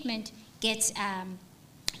treatment get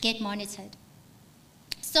monitored.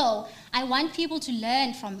 So I want people to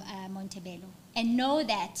learn from Montebello. and know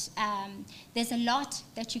that there's a lot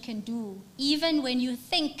that you can do, even when you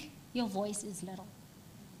think your voice is little.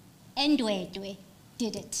 Ndwe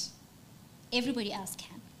did it. Everybody else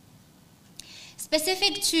can.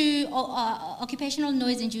 Specific to occupational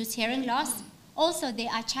noise-induced hearing loss, also there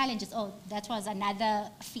are challenges. Oh, that was another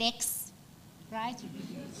flex, right?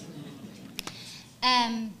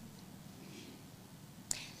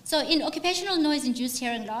 So in occupational noise-induced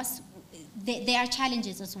hearing loss, there are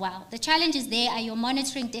challenges as well. The challenges there are your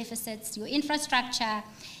monitoring deficits, your infrastructure,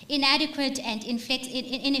 inadequate and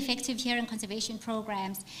ineffective hearing conservation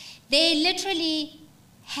programs. They literally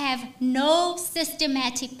have no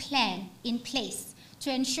systematic plan in place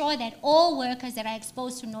to ensure that all workers that are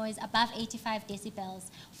exposed to noise above 85 decibels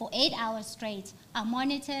for 8 hours straight are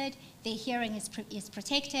monitored, their hearing is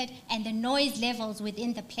protected, and the noise levels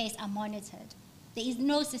within the place are monitored. There is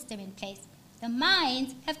no system in place. The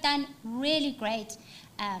mines have done really great,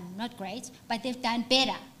 not great, but they've done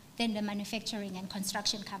better than the manufacturing and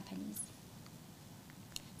construction companies.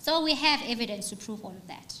 So we have evidence to prove all of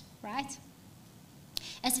that, right?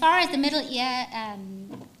 As far as the middle ear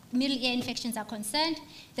infections are concerned,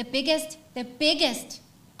 the biggest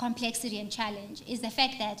complexity and challenge is the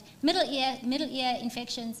fact that middle ear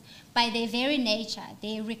infections, by their very nature,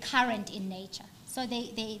 they're recurrent in nature. So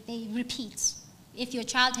they repeat. If your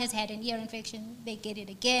child has had an ear infection, they get it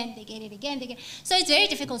again, they get it again, they get it. So it's very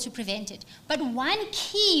difficult to prevent it. But one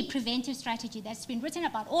key preventive strategy that's been written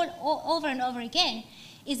about all over and over again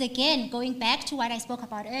is, again, going back to what I spoke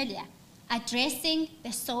about earlier, addressing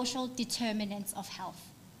the social determinants of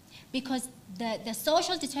health. Because the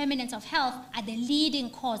social determinants of health are the leading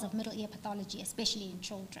cause of middle ear pathology, especially in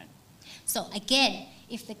children. So again,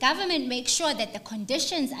 if the government makes sure that the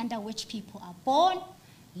conditions under which people are born,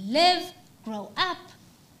 live, grow up,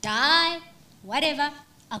 die, whatever,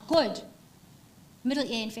 are good, middle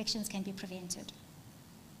ear infections can be prevented.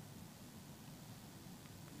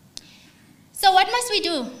 So what must we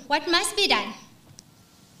do? What must be done?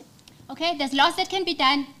 Okay, there's lots that can be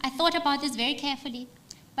done. I thought about this very carefully.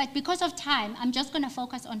 But because of time, I'm just going to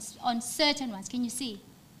focus on certain ones. Can you see?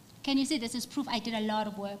 Can you see? This is proof I did a lot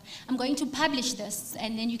of work. I'm going to publish this,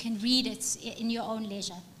 and then you can read it in your own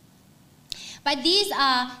leisure. But these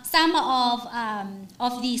are some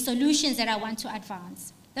of the solutions that I want to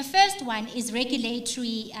advance. The first one is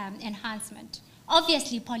regulatory enhancement.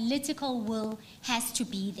 Obviously, political will has to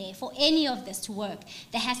be there. For any of this to work,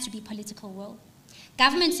 there has to be political will.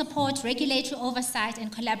 Government support, regulatory oversight,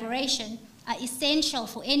 and collaboration are essential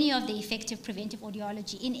for any of the effective preventive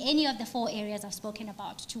audiology in any of the 4 areas I've spoken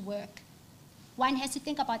about to work. One has to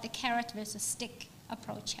think about the carrot versus stick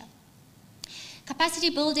approach here. Capacity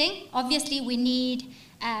building, obviously we need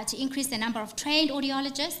to increase the number of trained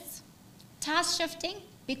audiologists. Task shifting,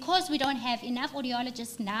 because we don't have enough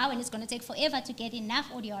audiologists now, and it's going to take forever to get enough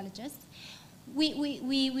audiologists,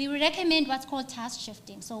 we recommend what's called task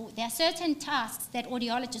shifting. So there are certain tasks that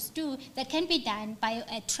audiologists do that can be done by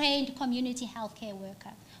a trained community healthcare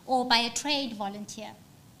worker or by a trained volunteer.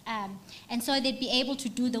 And so they'd be able to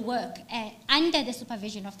do the work under the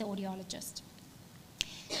supervision of the audiologist.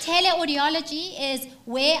 Teleaudiology is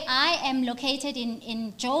where I am located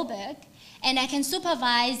in Joburg, and I can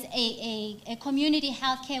supervise a community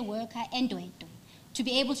healthcare worker to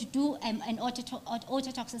be able to do an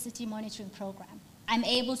ototoxicity monitoring program. I'm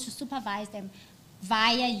able to supervise them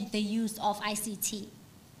via the use of ICT.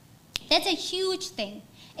 That's a huge thing.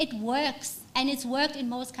 It works, and it's worked in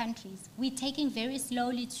most countries. We're taking very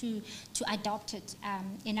slowly to adopt it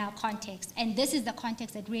in our context, and this is the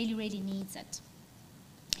context that really, really needs it.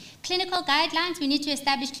 Clinical guidelines, we need to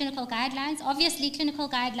establish clinical guidelines. Obviously, clinical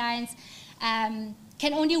guidelines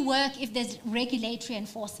can only work if there's regulatory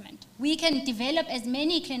enforcement. We can develop as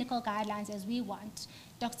many clinical guidelines as we want.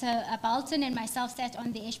 Dr. Balton and myself sat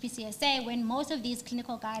on the HPCSA when most of these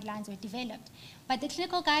clinical guidelines were developed. But the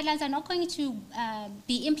clinical guidelines are not going to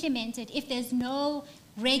be implemented if there's no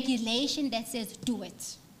regulation that says do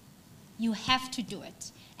it. You have to do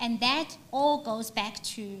it. And that all goes back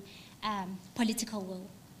to political will.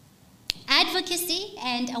 Advocacy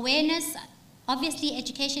and awareness, obviously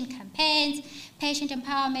education campaigns, patient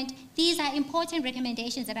empowerment, these are important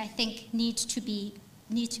recommendations that I think need to be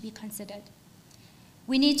considered.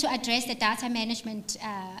 We need to address the data management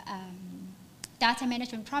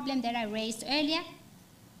problem that I raised earlier.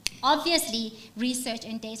 Obviously, research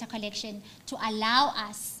and data collection to allow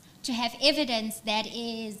us to have evidence that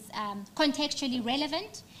is contextually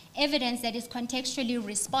relevant, evidence that is contextually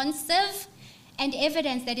responsive, and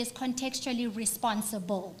evidence that is contextually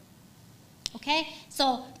responsible. Okay?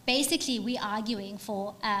 So basically, we're arguing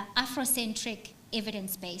for Afrocentric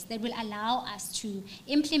evidence-based, that will allow us to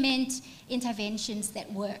implement interventions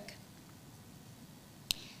that work.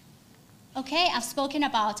 Okay, I've spoken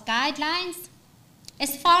about guidelines.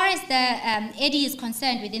 As far as the EDI is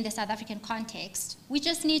concerned within the South African context, we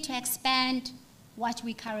just need to expand what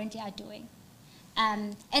we currently are doing.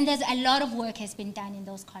 And there's a lot of work has been done in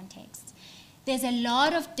those contexts. There's a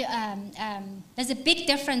lot of, there's a big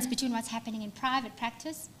difference between what's happening in private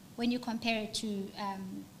practice when you compare it to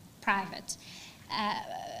private.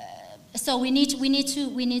 So we need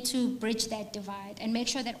to bridge that divide and make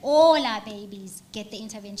sure that all our babies get the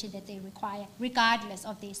intervention that they require, regardless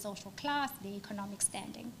of their social class, their economic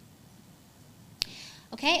standing.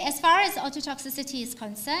 Okay, as far as ototoxicity is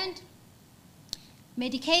concerned,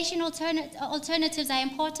 medication alternatives are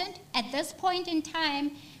important. At this point in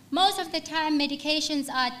time, most of the time medications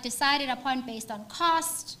are decided upon based on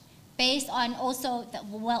cost, based on also,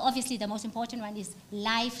 well, obviously the most important one is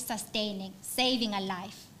life-sustaining, saving a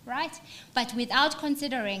life, right? But without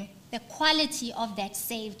considering the quality of that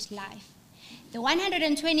saved life. The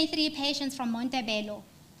 123 patients from Montebello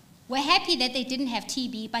were happy that they didn't have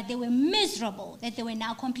TB, but they were miserable that they were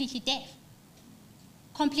now completely deaf.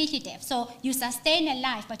 Completely deaf. So you sustain a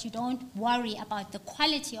life, but you don't worry about the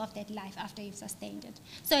quality of that life after you've sustained it.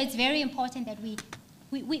 So it's very important that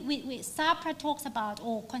SAPRA talks about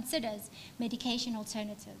or considers medication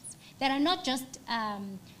alternatives that are not just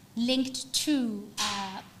linked to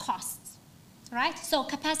costs, right? So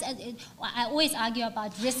capacity, I always argue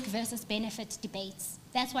about risk versus benefit debates.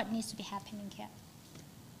 That's what needs to be happening here.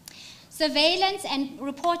 Surveillance and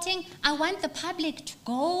reporting, I want the public to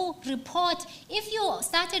go report. If you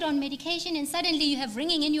started on medication and suddenly you have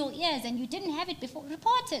ringing in your ears and you didn't have it before,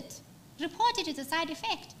 report it. Report it as a side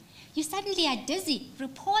effect. You suddenly are dizzy,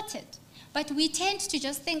 report it. But we tend to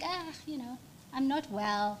just think, you know, I'm not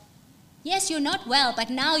well. Yes, you're not well,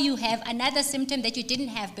 but now you have another symptom that you didn't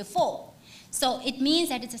have before. So it means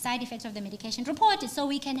that it's a side effect of the medication. Report it so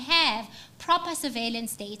we can have proper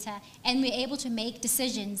surveillance data and we're able to make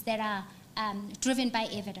decisions that are driven by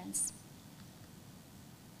evidence.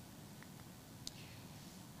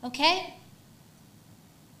 Okay?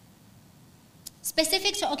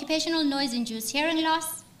 Specific to occupational noise-induced hearing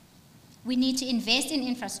loss, we need to invest in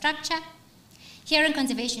infrastructure. Hearing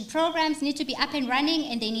conservation programs need to be up and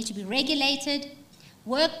running and they need to be regulated.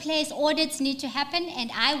 Workplace audits need to happen, and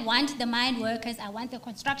I want the mine workers, I want the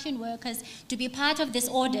construction workers to be part of this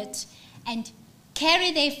audit and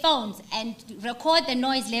carry their phones and record the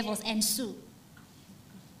noise levels and sue.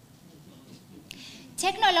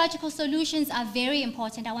 Technological solutions are very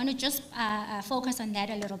important. I want to just focus on that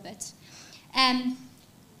a little bit.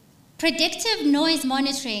 Predictive noise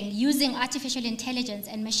monitoring using artificial intelligence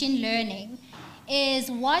and machine learning is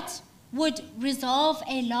what would resolve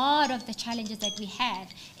a lot of the challenges that we have,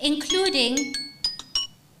 including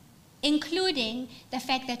the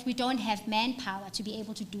fact that we don't have manpower to be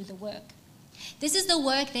able to do the work. This is the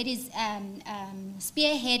work that is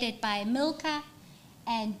spearheaded by Milka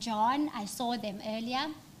and John. I saw them earlier.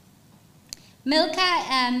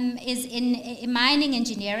 Milka is in mining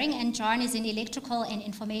engineering and John is in electrical and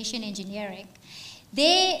information engineering.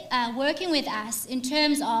 They are working with us in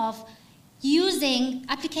terms of using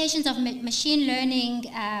applications of machine learning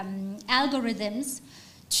algorithms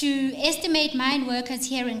to estimate mine workers'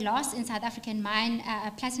 hearing loss in South African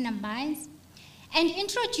platinum mines, and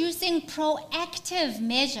introducing proactive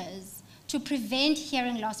measures to prevent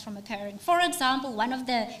hearing loss from occurring. For example, one of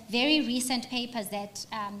the very recent papers that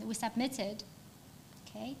we submitted,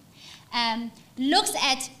 okay, looks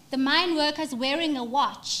at the mine workers wearing a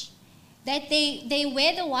watch, that they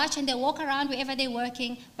wear the watch and they walk around wherever they're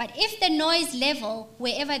working, but if the noise level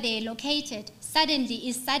wherever they're located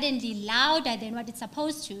is suddenly louder than what it's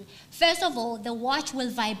supposed to, first of all, the watch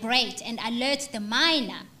will vibrate and alert the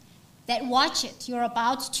miner that watch it, you're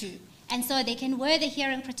about to. And so they can wear the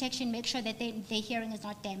hearing protection, make sure that their hearing is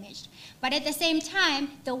not damaged. But at the same time,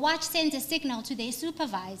 the watch sends a signal to their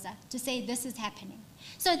supervisor to say this is happening.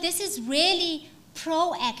 So this is really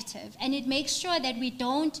proactive, and it makes sure that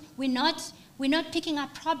we're not picking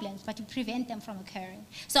up problems, but to prevent them from occurring.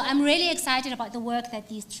 So I'm really excited about the work that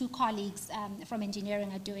these two colleagues from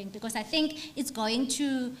engineering are doing, because I think it's going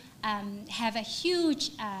to have a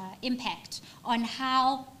huge impact on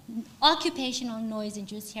how occupational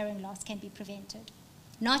noise-induced hearing loss can be prevented.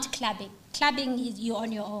 Not clubbing. Clubbing is you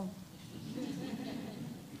on your own.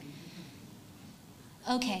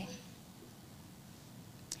 Okay.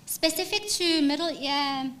 Specific to middle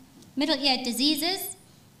ear diseases,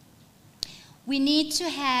 we need to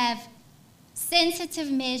have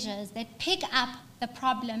sensitive measures that pick up the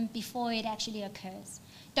problem before it actually occurs.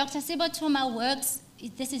 Dr. Sibotuma works,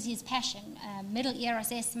 this is his passion, middle ear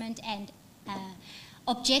assessment and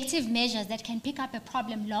objective measures that can pick up a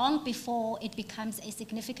problem long before it becomes a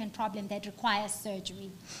significant problem that requires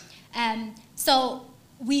surgery. So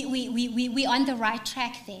we're on the right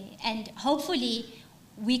track there, and hopefully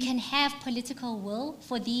we can have political will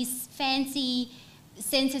for these fancy,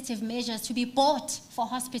 sensitive measures to be bought for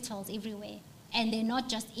hospitals everywhere, and they're not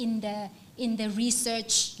just in the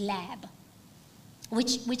research lab,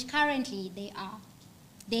 which currently they are.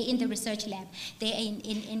 They're in the research lab. They're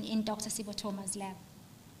in Dr. Sibotoma's lab.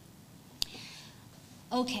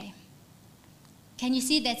 Okay. Can you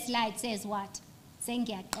see that slide says what?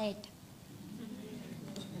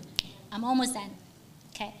 I'm almost done.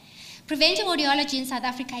 Okay. Preventive audiology in South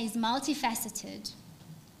Africa is multifaceted.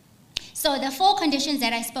 So the 4 conditions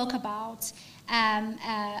that I spoke about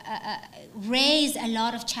raise a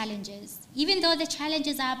lot of challenges. Even though the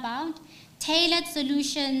challenges are abound, tailored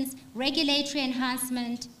solutions, regulatory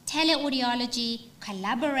enhancement, teleaudiology,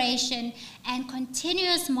 collaboration, and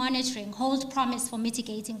continuous monitoring hold promise for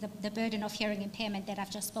mitigating the burden of hearing impairment that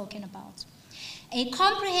I've just spoken about. A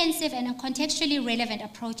comprehensive and a contextually relevant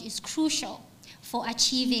approach is crucial for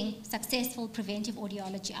achieving successful preventive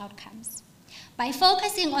audiology outcomes. By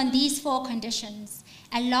focusing on these 4 conditions,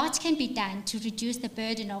 a lot can be done to reduce the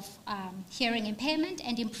burden of hearing impairment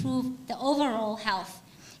and improve the overall health,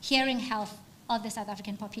 hearing health of the South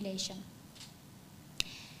African population.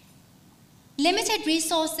 Limited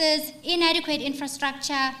resources, inadequate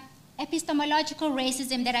infrastructure, epistemological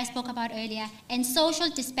racism that I spoke about earlier, and social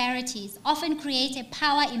disparities often create a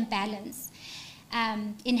power imbalance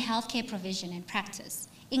in healthcare provision and practice,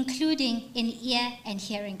 including in ear and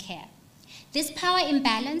hearing care. This power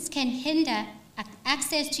imbalance can hinder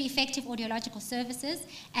access to effective audiological services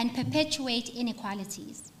and perpetuate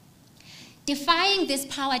inequalities. Defying this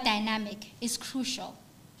power dynamic is crucial.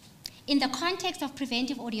 In the context of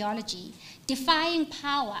preventive audiology, defying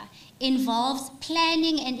power involves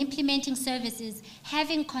planning and implementing services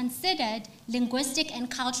having considered linguistic and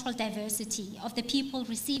cultural diversity of the people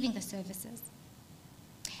receiving the services,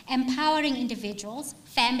 empowering individuals,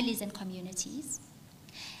 families, and communities,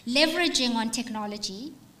 leveraging on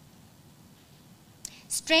technology,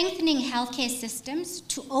 strengthening healthcare systems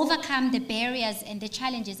to overcome the barriers and the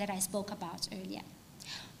challenges that I spoke about earlier.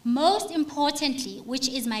 Most importantly, which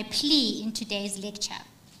is my plea in today's lecture,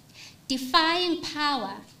 defying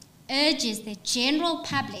power urges the general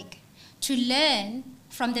public to learn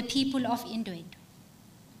from the people of Indwendwe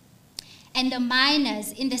and the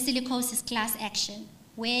miners in the silicosis class action,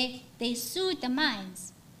 where they sued the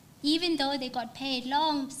mines, even though they got paid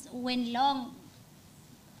long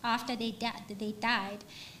after they died,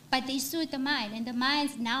 but they sued the mine, and the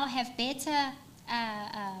mines now have better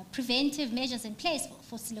preventive measures in place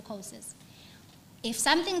for silicosis. If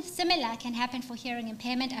something similar can happen for hearing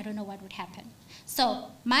impairment, I don't know what would happen. So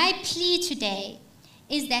my plea today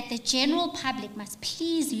is that the general public must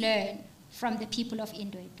please learn from the people of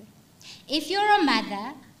Indwendwe. If you're a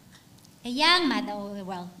mother, a young mother, or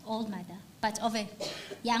well, old mother, but of a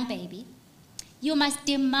young baby, you must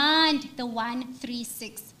demand the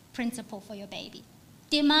 136 principle for your baby.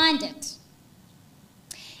 Demand it.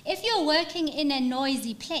 If you're working in a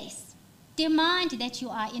noisy place, demand that you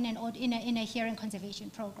are in a hearing conservation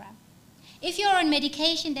program. If you're on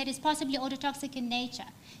medication that is possibly ototoxic in nature,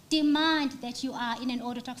 demand that you are in an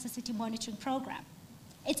ototoxicity monitoring program.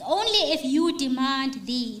 It's only if you demand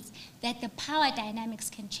these that the power dynamics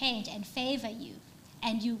can change and favor you,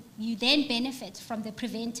 and you then benefit from the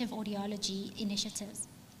preventive audiology initiatives.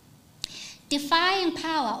 Defying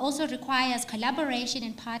power also requires collaboration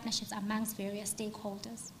and partnerships amongst various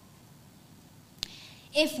stakeholders.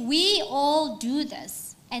 If we all do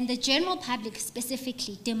this, and the general public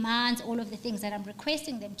specifically demands all of the things that I'm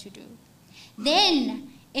requesting them to do,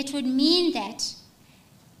 then it would mean that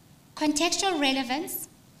contextual relevance,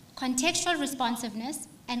 contextual responsiveness,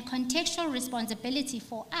 and contextual responsibility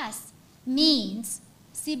for us means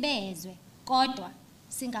sibezwe, kodwa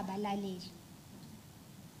singabalaleli.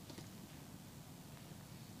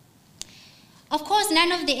 Of course,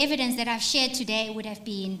 none of the evidence that I've shared today would have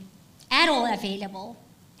been at all available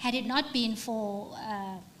had it not been for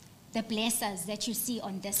the blessers that you see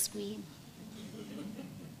on this screen.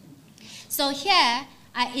 So here,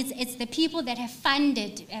 it's the people that have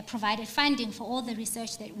provided funding for all the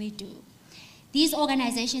research that we do. These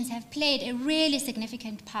organizations have played a really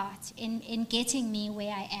significant part in getting me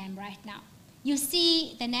where I am right now. You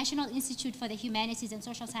see, the National Institute for the Humanities and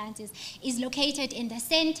Social Sciences is located in the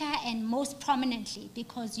center and most prominently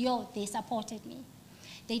because they supported me.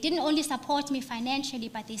 They didn't only support me financially,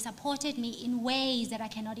 but they supported me in ways that I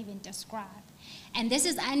cannot even describe. And this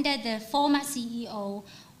is under the former CEO,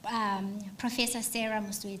 Professor Sarah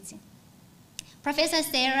Muswetsi. Professor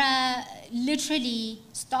Sarah literally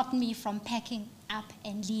stopped me from packing up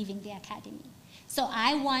and leaving the academy. So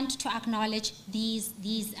I want to acknowledge these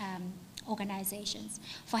organizations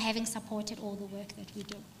for having supported all the work that we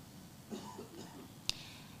do.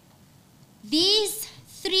 These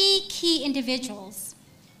three key individuals,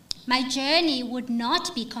 my journey would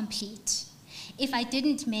not be complete if I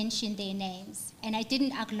didn't mention their names and I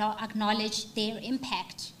didn't acknowledge their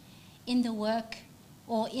impact in the work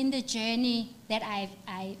or in the journey that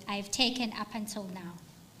I've taken up until now.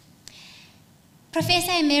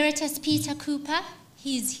 Professor Emeritus Peter Cooper,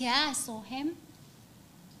 he's here, I saw him.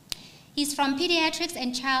 He's from Pediatrics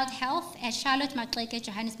and Child Health at Charlotte Maxeke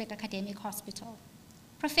Johannesburg Academic Hospital.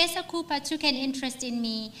 Professor Cooper took an interest in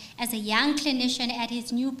me as a young clinician at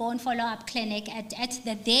his newborn follow-up clinic at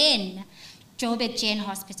the then Joburg Gen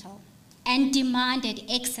Hospital and demanded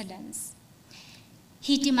excellence.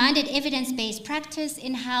 He demanded evidence-based practice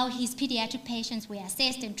in how his pediatric patients were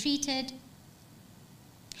assessed and treated.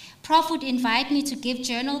 Prof would invite me to give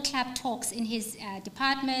journal club talks in his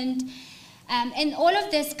department. And all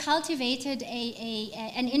of this cultivated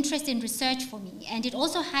an interest in research for me. And it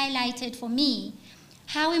also highlighted for me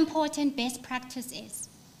how important best practice is.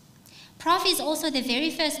 Prof is also the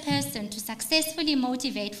very first person to successfully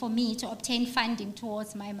motivate for me to obtain funding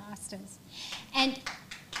towards my master's. And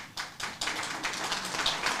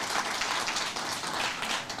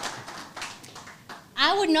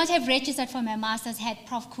I would not have registered for my master's had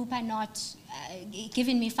Prof Cooper not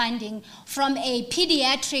given me funding from a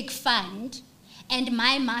pediatric fund, and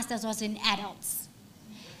my master's was in adults.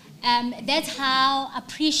 That's how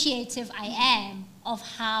appreciative I am of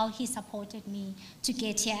how he supported me to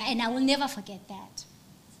get here, and I will never forget that.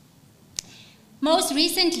 Most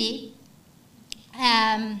recently,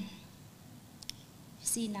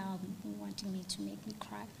 see now wanting me to make me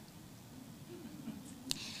cry.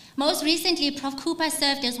 Most recently, Prof. Cooper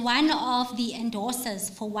served as one of the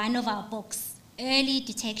endorsers for one of our books, Early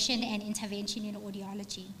Detection and Intervention in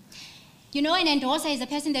Audiology. You know, an endorser is a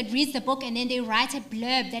person that reads the book and then they write a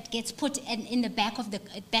blurb that gets put in the back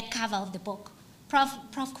cover of the book.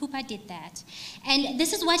 Prof. Cooper did that. And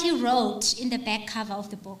this is what he wrote in the back cover of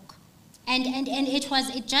the book. And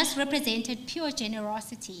it just represented pure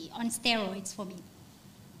generosity on steroids for me.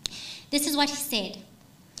 This is what he said.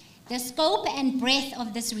 The scope and breadth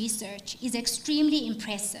of this research is extremely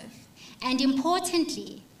impressive, and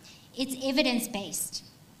importantly, it's evidence-based.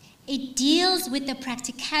 It deals with the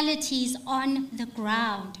practicalities on the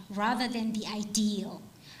ground rather than the ideal.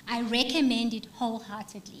 I recommend it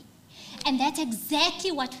wholeheartedly. And that's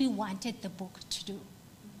exactly what we wanted the book to do.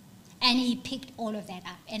 And he picked all of that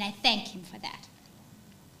up, and I thank him for that.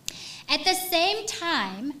 At the same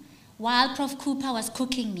time, while Prof. Cooper was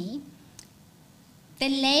cooking me, the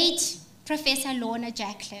late Professor Lorna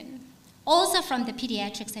Jacqueline, also from the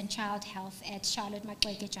Pediatrics and Child Health at Charlotte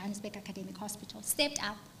Maxeke Johannesburg Academic Hospital, stepped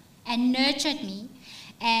up and nurtured me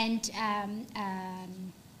and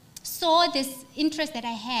saw this interest that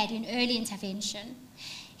I had in early intervention.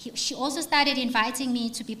 She also started inviting me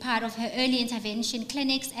to be part of her early intervention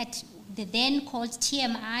clinics at the then called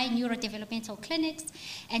TMI, Neurodevelopmental Clinics,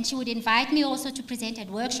 and she would invite me also to present at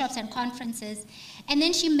workshops and conferences. And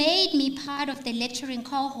then she made me part of the lecturing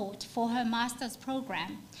cohort for her master's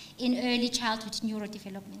program in early childhood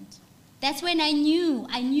neurodevelopment. That's when I knew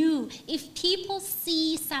if people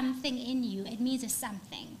see something in you, it means there's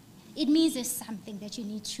something. It means there's something that you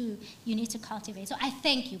need to cultivate. So I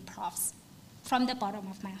thank you, profs, from the bottom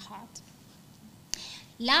of my heart.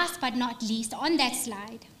 Last but not least, on that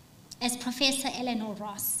slide, is Professor Eleanor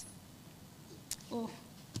Ross. Oh.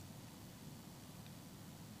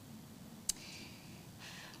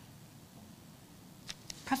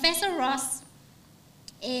 Professor Ross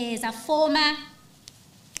is a former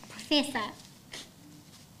professor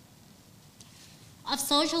of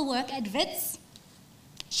social work at Wits.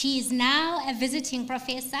 She is now a visiting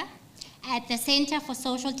professor at the Center for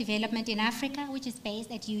Social Development in Africa, which is based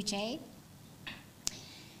at UJ.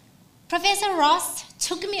 Professor Ross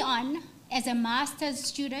took me on as a master's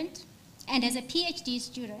student and as a PhD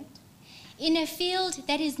student in a field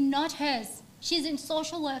that is not hers. She's in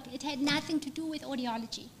social work. It had nothing to do with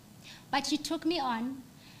audiology. But she took me on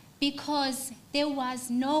because there was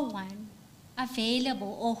no one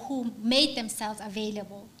available or who made themselves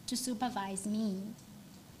available to supervise me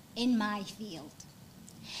in my field.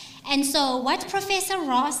 And so what Professor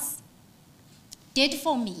Ross did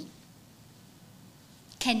for me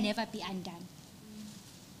can never be undone.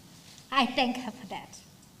 I thank her for that.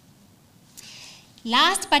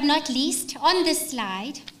 Last but not least, on this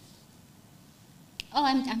slide, oh,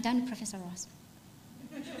 I'm done with Professor Ross.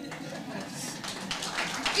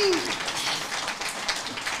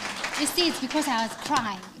 You see, it's because I was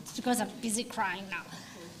crying. It's because I'm busy crying now.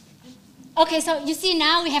 Okay, so you see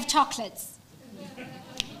now we have chocolates.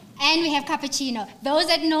 And we have cappuccino. Those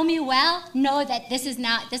that know me well know that this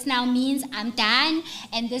now means I'm done,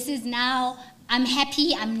 and this is now, I'm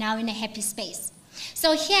happy, I'm now in a happy space.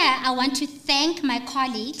 So here, I want to thank my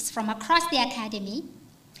colleagues from across the academy,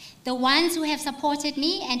 the ones who have supported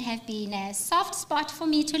me and have been a soft spot for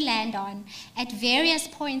me to land on at various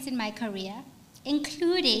points in my career,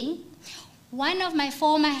 including one of my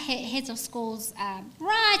former heads of schools,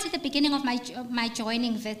 right at the beginning of my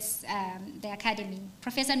joining WITS, the academy,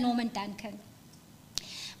 Professor Norman Duncan.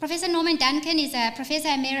 Professor Norman Duncan is a Professor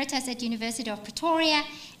Emeritus at University of Pretoria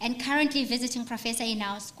and currently visiting professor in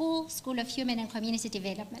our School of Human and Community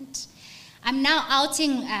Development. I'm now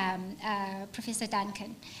outing Professor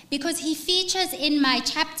Duncan because he features in my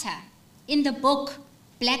chapter in the book,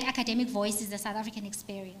 Black Academic Voices, the South African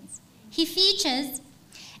Experience. He features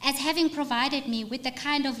as having provided me with the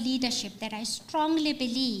kind of leadership that I strongly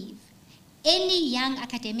believe any young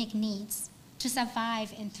academic needs to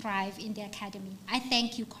survive and thrive in the academy. I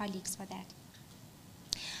thank you, colleagues, for that.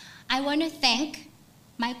 I want to thank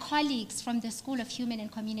my colleagues from the School of Human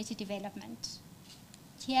and Community Development,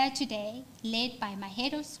 here today, led by my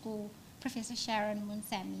head of school, Professor Sharon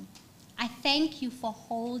Munsami. I thank you for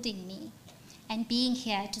holding me and being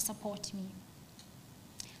here to support me.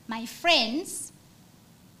 My friends,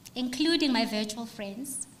 including my virtual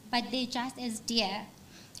friends, but they're just as dear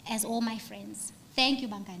as all my friends. Thank you,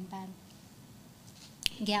 Bangani Bami.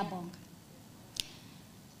 Ngiyabonga.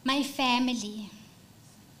 My family,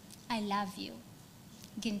 I love you.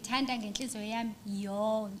 Nginithanda ngenhliziyo yami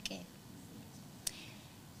yonke.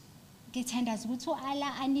 Ngithandaza ukuthi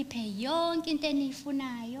uAllah aniphe yonke into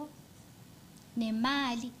eniyifunayo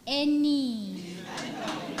nemali eningi.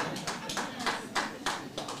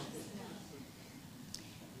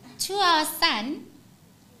 To our son,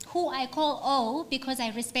 who I call O because I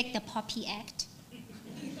respect the Poppy Act,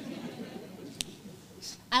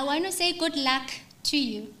 I want to say good luck to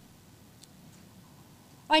you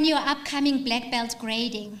on your upcoming black belt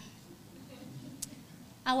grading.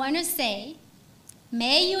 I want to say,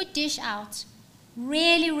 may you dish out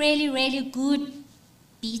really, really, really good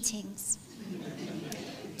beatings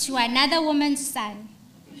to another woman's son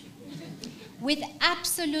with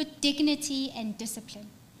absolute dignity and discipline.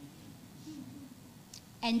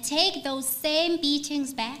 And take those same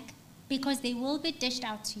beatings back because they will be dished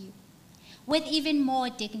out to you with even more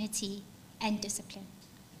dignity and discipline.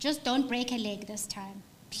 Just don't break a leg this time,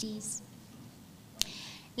 please.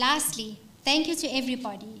 Lastly, thank you to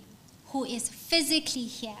everybody who is physically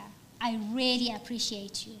here. I really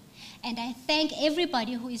appreciate you. And I thank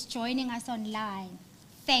everybody who is joining us online.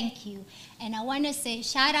 Thank you. And I want to say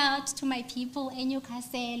shout out to my people in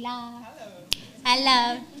Ukasela.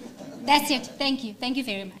 Hello. That's it. Thank you. Thank you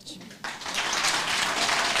very much.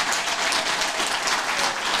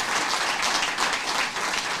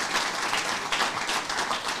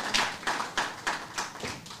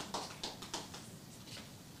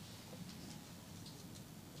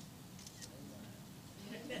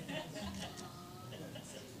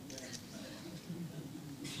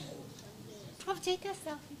 Prof, take a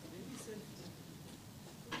selfie.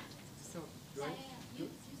 So, do I?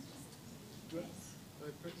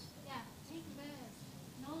 Yeah, take this.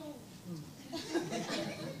 No.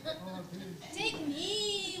 Take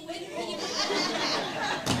me with me.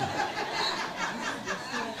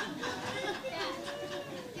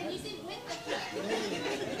 Can you sit with me?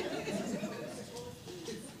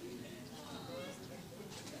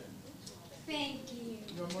 Thank you.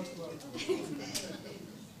 You're most welcome.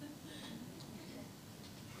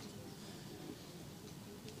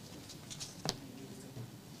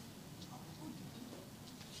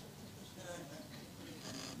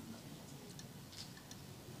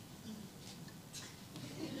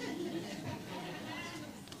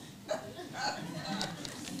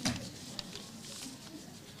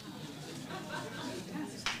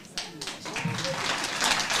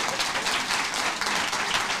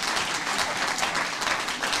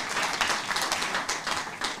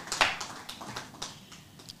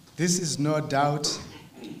 This is no doubt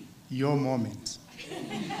your moment.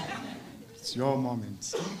 It's your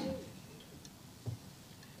moment.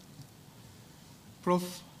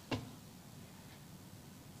 Prof,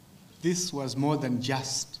 this was more than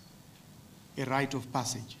just a rite of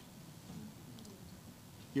passage.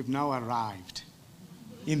 You've now arrived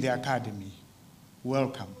in the academy.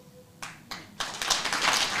 Welcome.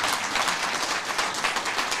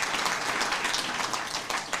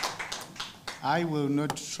 I will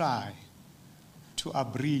not try to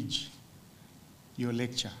abridge your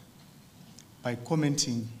lecture by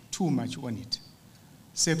commenting too much on it.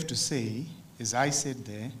 Safe to say, as I said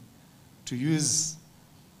there, to use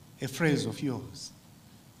a phrase of yours,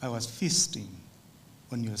 I was feasting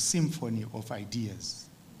on your symphony of ideas.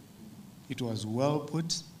 It was well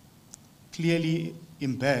put, clearly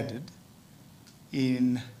embedded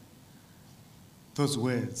in those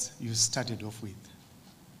words you started off with.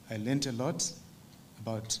 I learned a lot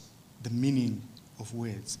about the meaning of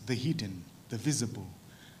words, the hidden, the visible,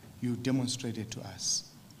 you demonstrated to us.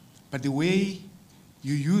 But the way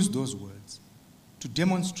you use those words to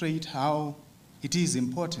demonstrate how it is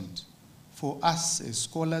important for us as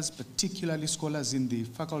scholars, particularly scholars in the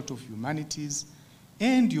Faculty of Humanities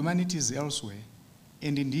and humanities elsewhere,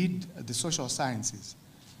 and indeed the social sciences,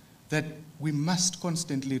 that we must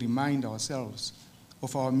constantly remind ourselves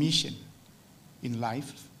of our mission in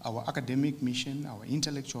life, our academic mission, our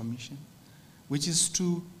intellectual mission, which is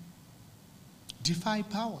to defy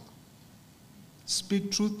power,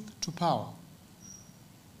 speak truth to power.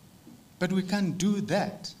 But we can't do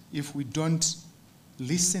that if we don't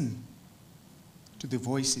listen to the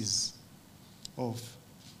voices of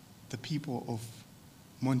the people of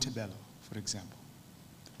Montebello, for example,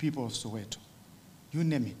 the people of Soweto, you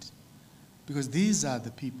name it. Because these are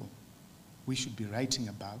the people we should be writing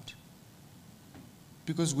about,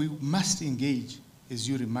 because we must engage, as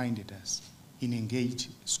you reminded us, in engaged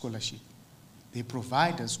scholarship. They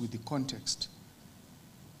provide us with the context.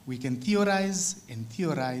 We can theorize and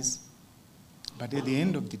theorize, but at the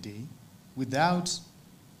end of the day, without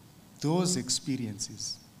those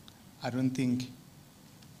experiences, I don't think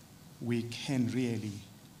we can really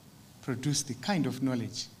produce the kind of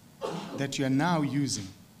knowledge that you are now using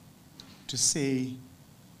to say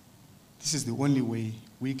this is the only way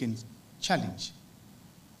we can challenge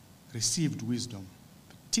received wisdom,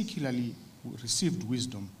 particularly received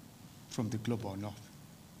wisdom from the global north.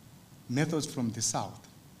 Methods from the south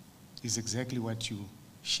is exactly what you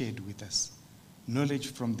shared with us.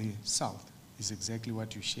 Knowledge from the south is exactly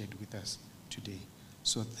what you shared with us today.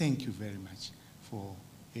 So thank you very much for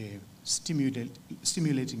a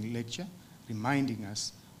stimulating lecture, reminding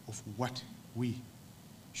us of what we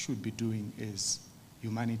should be doing as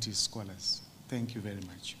humanities scholars. Thank you very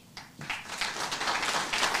much.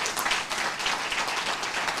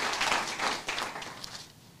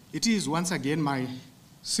 It is once again my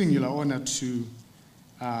singular honor to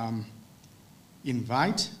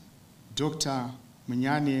invite Dr.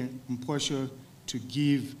 Munyane Mposho to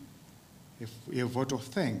give a vote of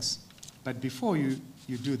thanks. But before you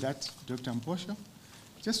do that, Dr. Mposho,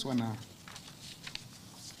 just want to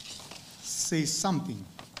say something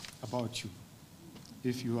about you,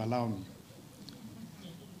 if you allow me.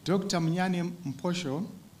 Dr. Munyane Mposho,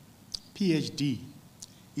 PhD,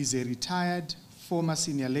 is a retired former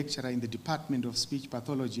senior lecturer in the Department of Speech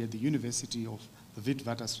Pathology at the University of the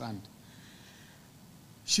Witwatersrand.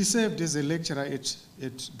 She served as a lecturer at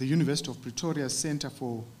the University of Pretoria's Center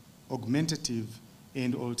for Augmentative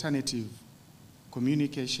and Alternative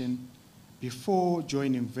Communication before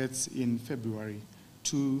joining WITS in February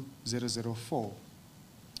 2004.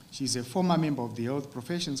 She is a former member of the Health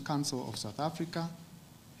Professions Council of South Africa,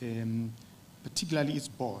 particularly its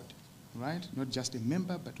board, right? Not just a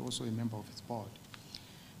member, but also a member of its board.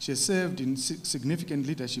 She has served in significant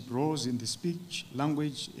leadership roles in the speech,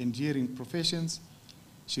 language, and hearing professions.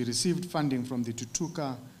 She received funding from the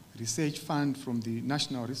Tutuka Research Fund from the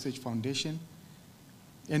National Research Foundation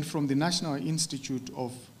and from the National Institute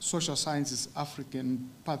of Social Sciences African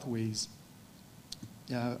Pathways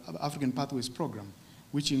program,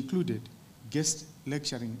 which included guest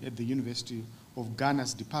lecturing at the University of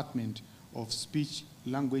Ghana's Department of Speech,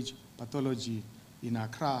 Language, Pathology in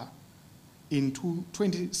Accra. In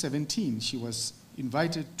 2017, she was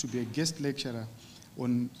invited to be a guest lecturer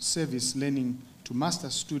on service learning to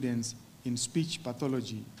master's students in speech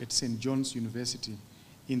pathology at St. John's University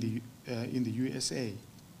in the USA.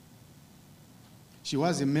 She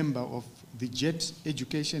was a member of the JET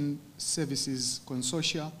Education Services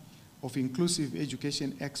Consortia of Inclusive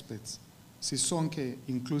Education Experts, Sisonke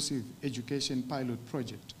Inclusive Education Pilot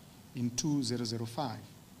Project in 2005.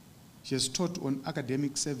 She has taught on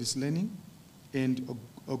academic service learning and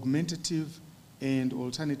augmentative and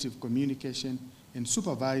alternative communication and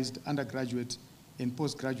supervised undergraduate and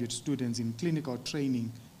postgraduate students in clinical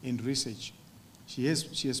training and research. She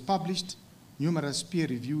has published numerous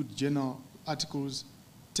peer-reviewed journal articles,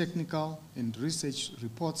 technical and research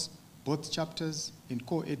reports, both chapters and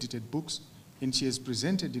co-edited books, and she has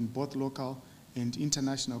presented in both local and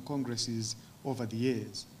international congresses over the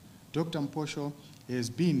years. Dr. Mposho has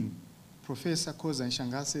been Professor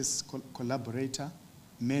Khoza-Shangase's collaborator,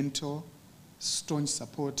 mentor, staunch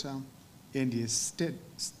supporter, and a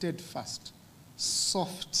steadfast,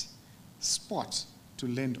 soft spot to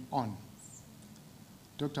land on.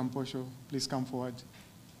 Dr. Mposho, please come forward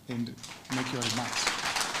and make your remarks.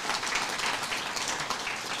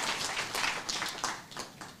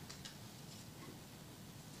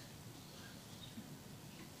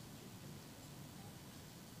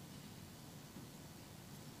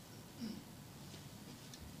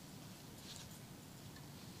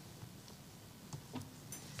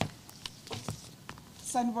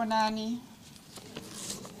 Sanibonani.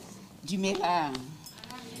 Dumelang.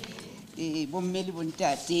 Bommeli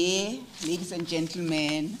bontate, ladies and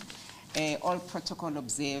gentlemen, all protocol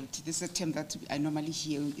observed. This is a term that I normally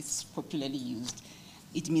hear is popularly used.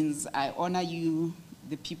 It means I honor you,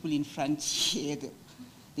 the people in front here,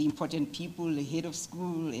 the important people, the head of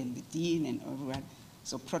school and the dean and everyone.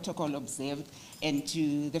 So protocol observed. And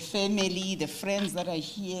to the family, the friends that are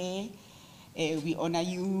here, we honor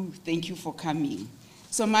you. Thank you for coming.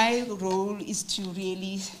 So my role is to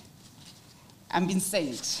really, I'm being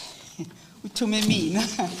sent to me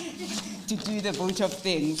to do the vote of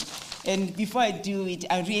things. And before I do it,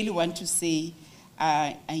 I really want to say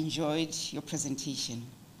I enjoyed your presentation.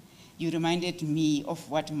 You reminded me of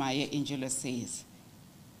what Maya Angelou says,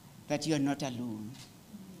 that you are not alone.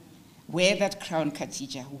 Wear that crown,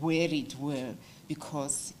 Katijah, wear it well,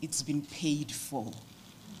 because it's been paid for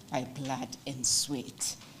by blood and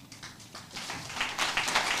sweat.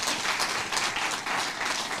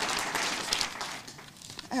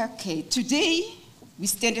 Okay, today we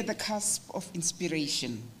stand at the cusp of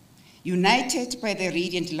inspiration, united by the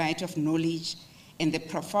radiant light of knowledge and the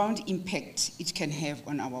profound impact it can have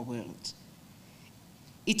on our world.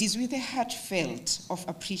 It is with a heartfelt of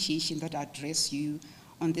appreciation that I address you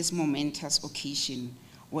on this momentous occasion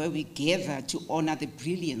where we gather to honor the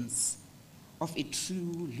brilliance of a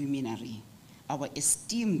true luminary, our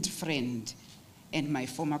esteemed friend and my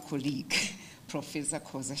former colleague, Professor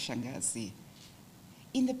Khoza-Shangase.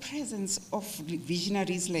 In the presence of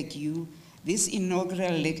visionaries like you, this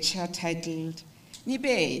inaugural lecture titled,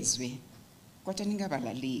 Nibezwe, kodwa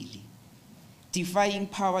ningabalaleli, Defying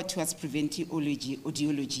Power Towards Preventive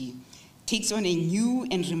Audiology, takes on a new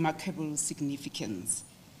and remarkable significance.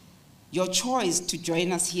 Your choice to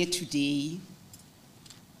join us here today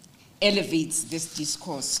elevates this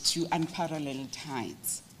discourse to unparalleled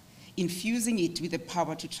heights, infusing it with the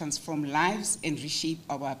power to transform lives and reshape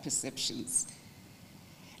our perceptions.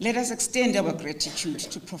 Let us extend our gratitude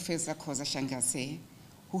to Professor Khoza-Shangase,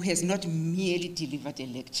 who has not merely delivered a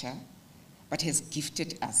lecture, but has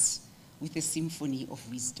gifted us with a symphony of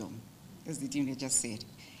wisdom, as the dean just said,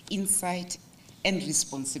 insight and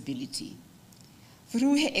responsibility.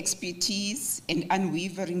 Through her expertise and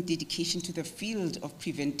unwavering dedication to the field of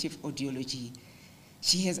preventive audiology,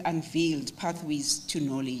 she has unveiled pathways to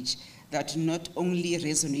knowledge that not only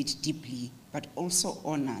resonate deeply, but also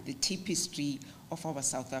honor the tapestry of our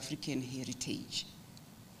South African heritage.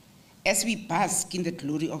 As we bask in the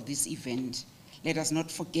glory of this event, let us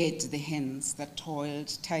not forget the hands that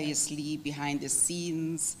toiled tirelessly behind the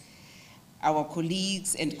scenes, our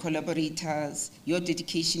colleagues and collaborators. Your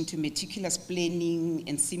dedication to meticulous planning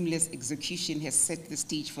and seamless execution has set the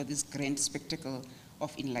stage for this grand spectacle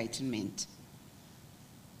of enlightenment.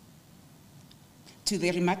 To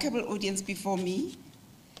the remarkable audience before me,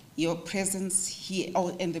 your presence here,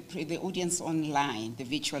 and the audience online, the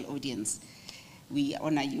virtual audience, we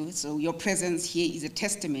honor you. So your presence here is a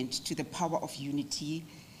testament to the power of unity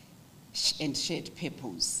and shared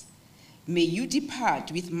purpose. May you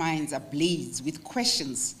depart with minds ablaze with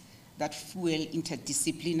questions that fuel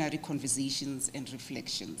interdisciplinary conversations and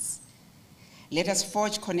reflections. Let us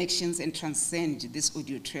forge connections and transcend this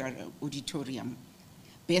auditorium,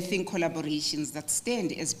 birthing collaborations that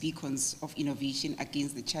stand as beacons of innovation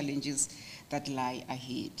against the challenges that lie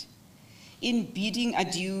ahead. In bidding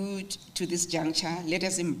adieu to this juncture, let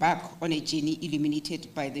us embark on a journey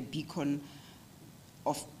illuminated by the beacon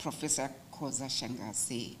of Professor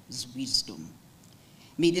Khoza-Shangase's wisdom.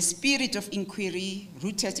 May the spirit of inquiry,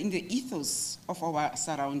 rooted in the ethos of our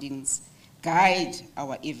surroundings, guide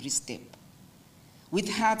our every step. With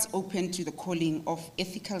hearts open to the calling of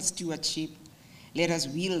ethical stewardship, let us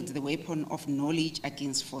wield the weapon of knowledge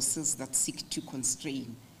against forces that seek to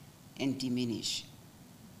constrain and diminish.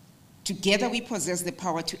 Together we possess the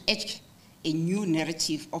power to etch a new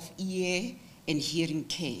narrative of ear and hearing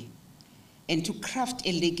care, and to craft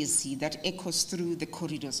a legacy that echoes through the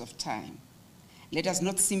corridors of time. Let us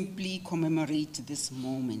not simply commemorate this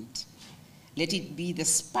moment. Let it be the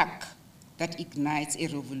spark that ignites a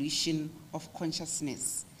revolution of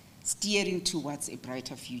consciousness steering towards a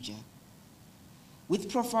brighter future.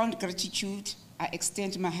 With profound gratitude, I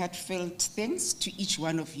extend my heartfelt thanks to each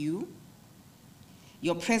one of you.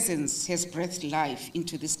 Your presence has breathed life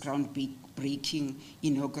into this groundbreaking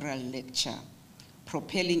inaugural lecture,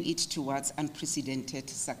 propelling it towards unprecedented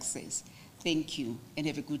success. Thank you, and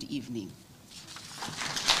have a good evening.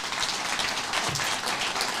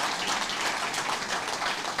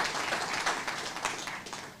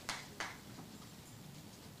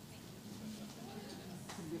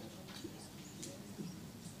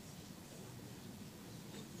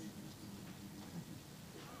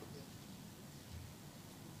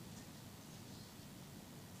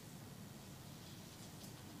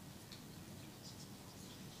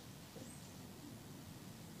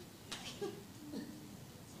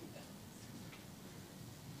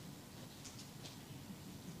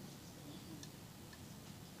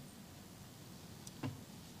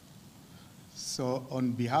 So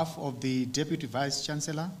on behalf of the Deputy Vice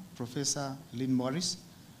Chancellor, Professor Lynn Morris,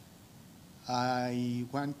 I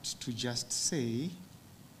want to just say,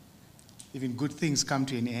 even good things come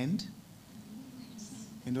to an end,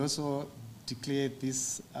 and also declare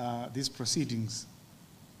these proceedings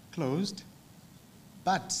closed.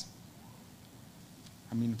 But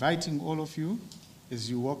I'm inviting all of you, as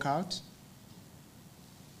you walk out,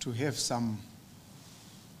 to have some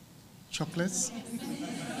chocolates,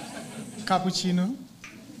 cappuccino,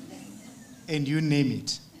 and you name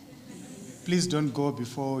it. Please don't go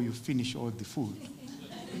before you finish all the food.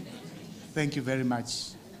 Thank you very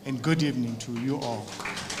much, and good evening to you all.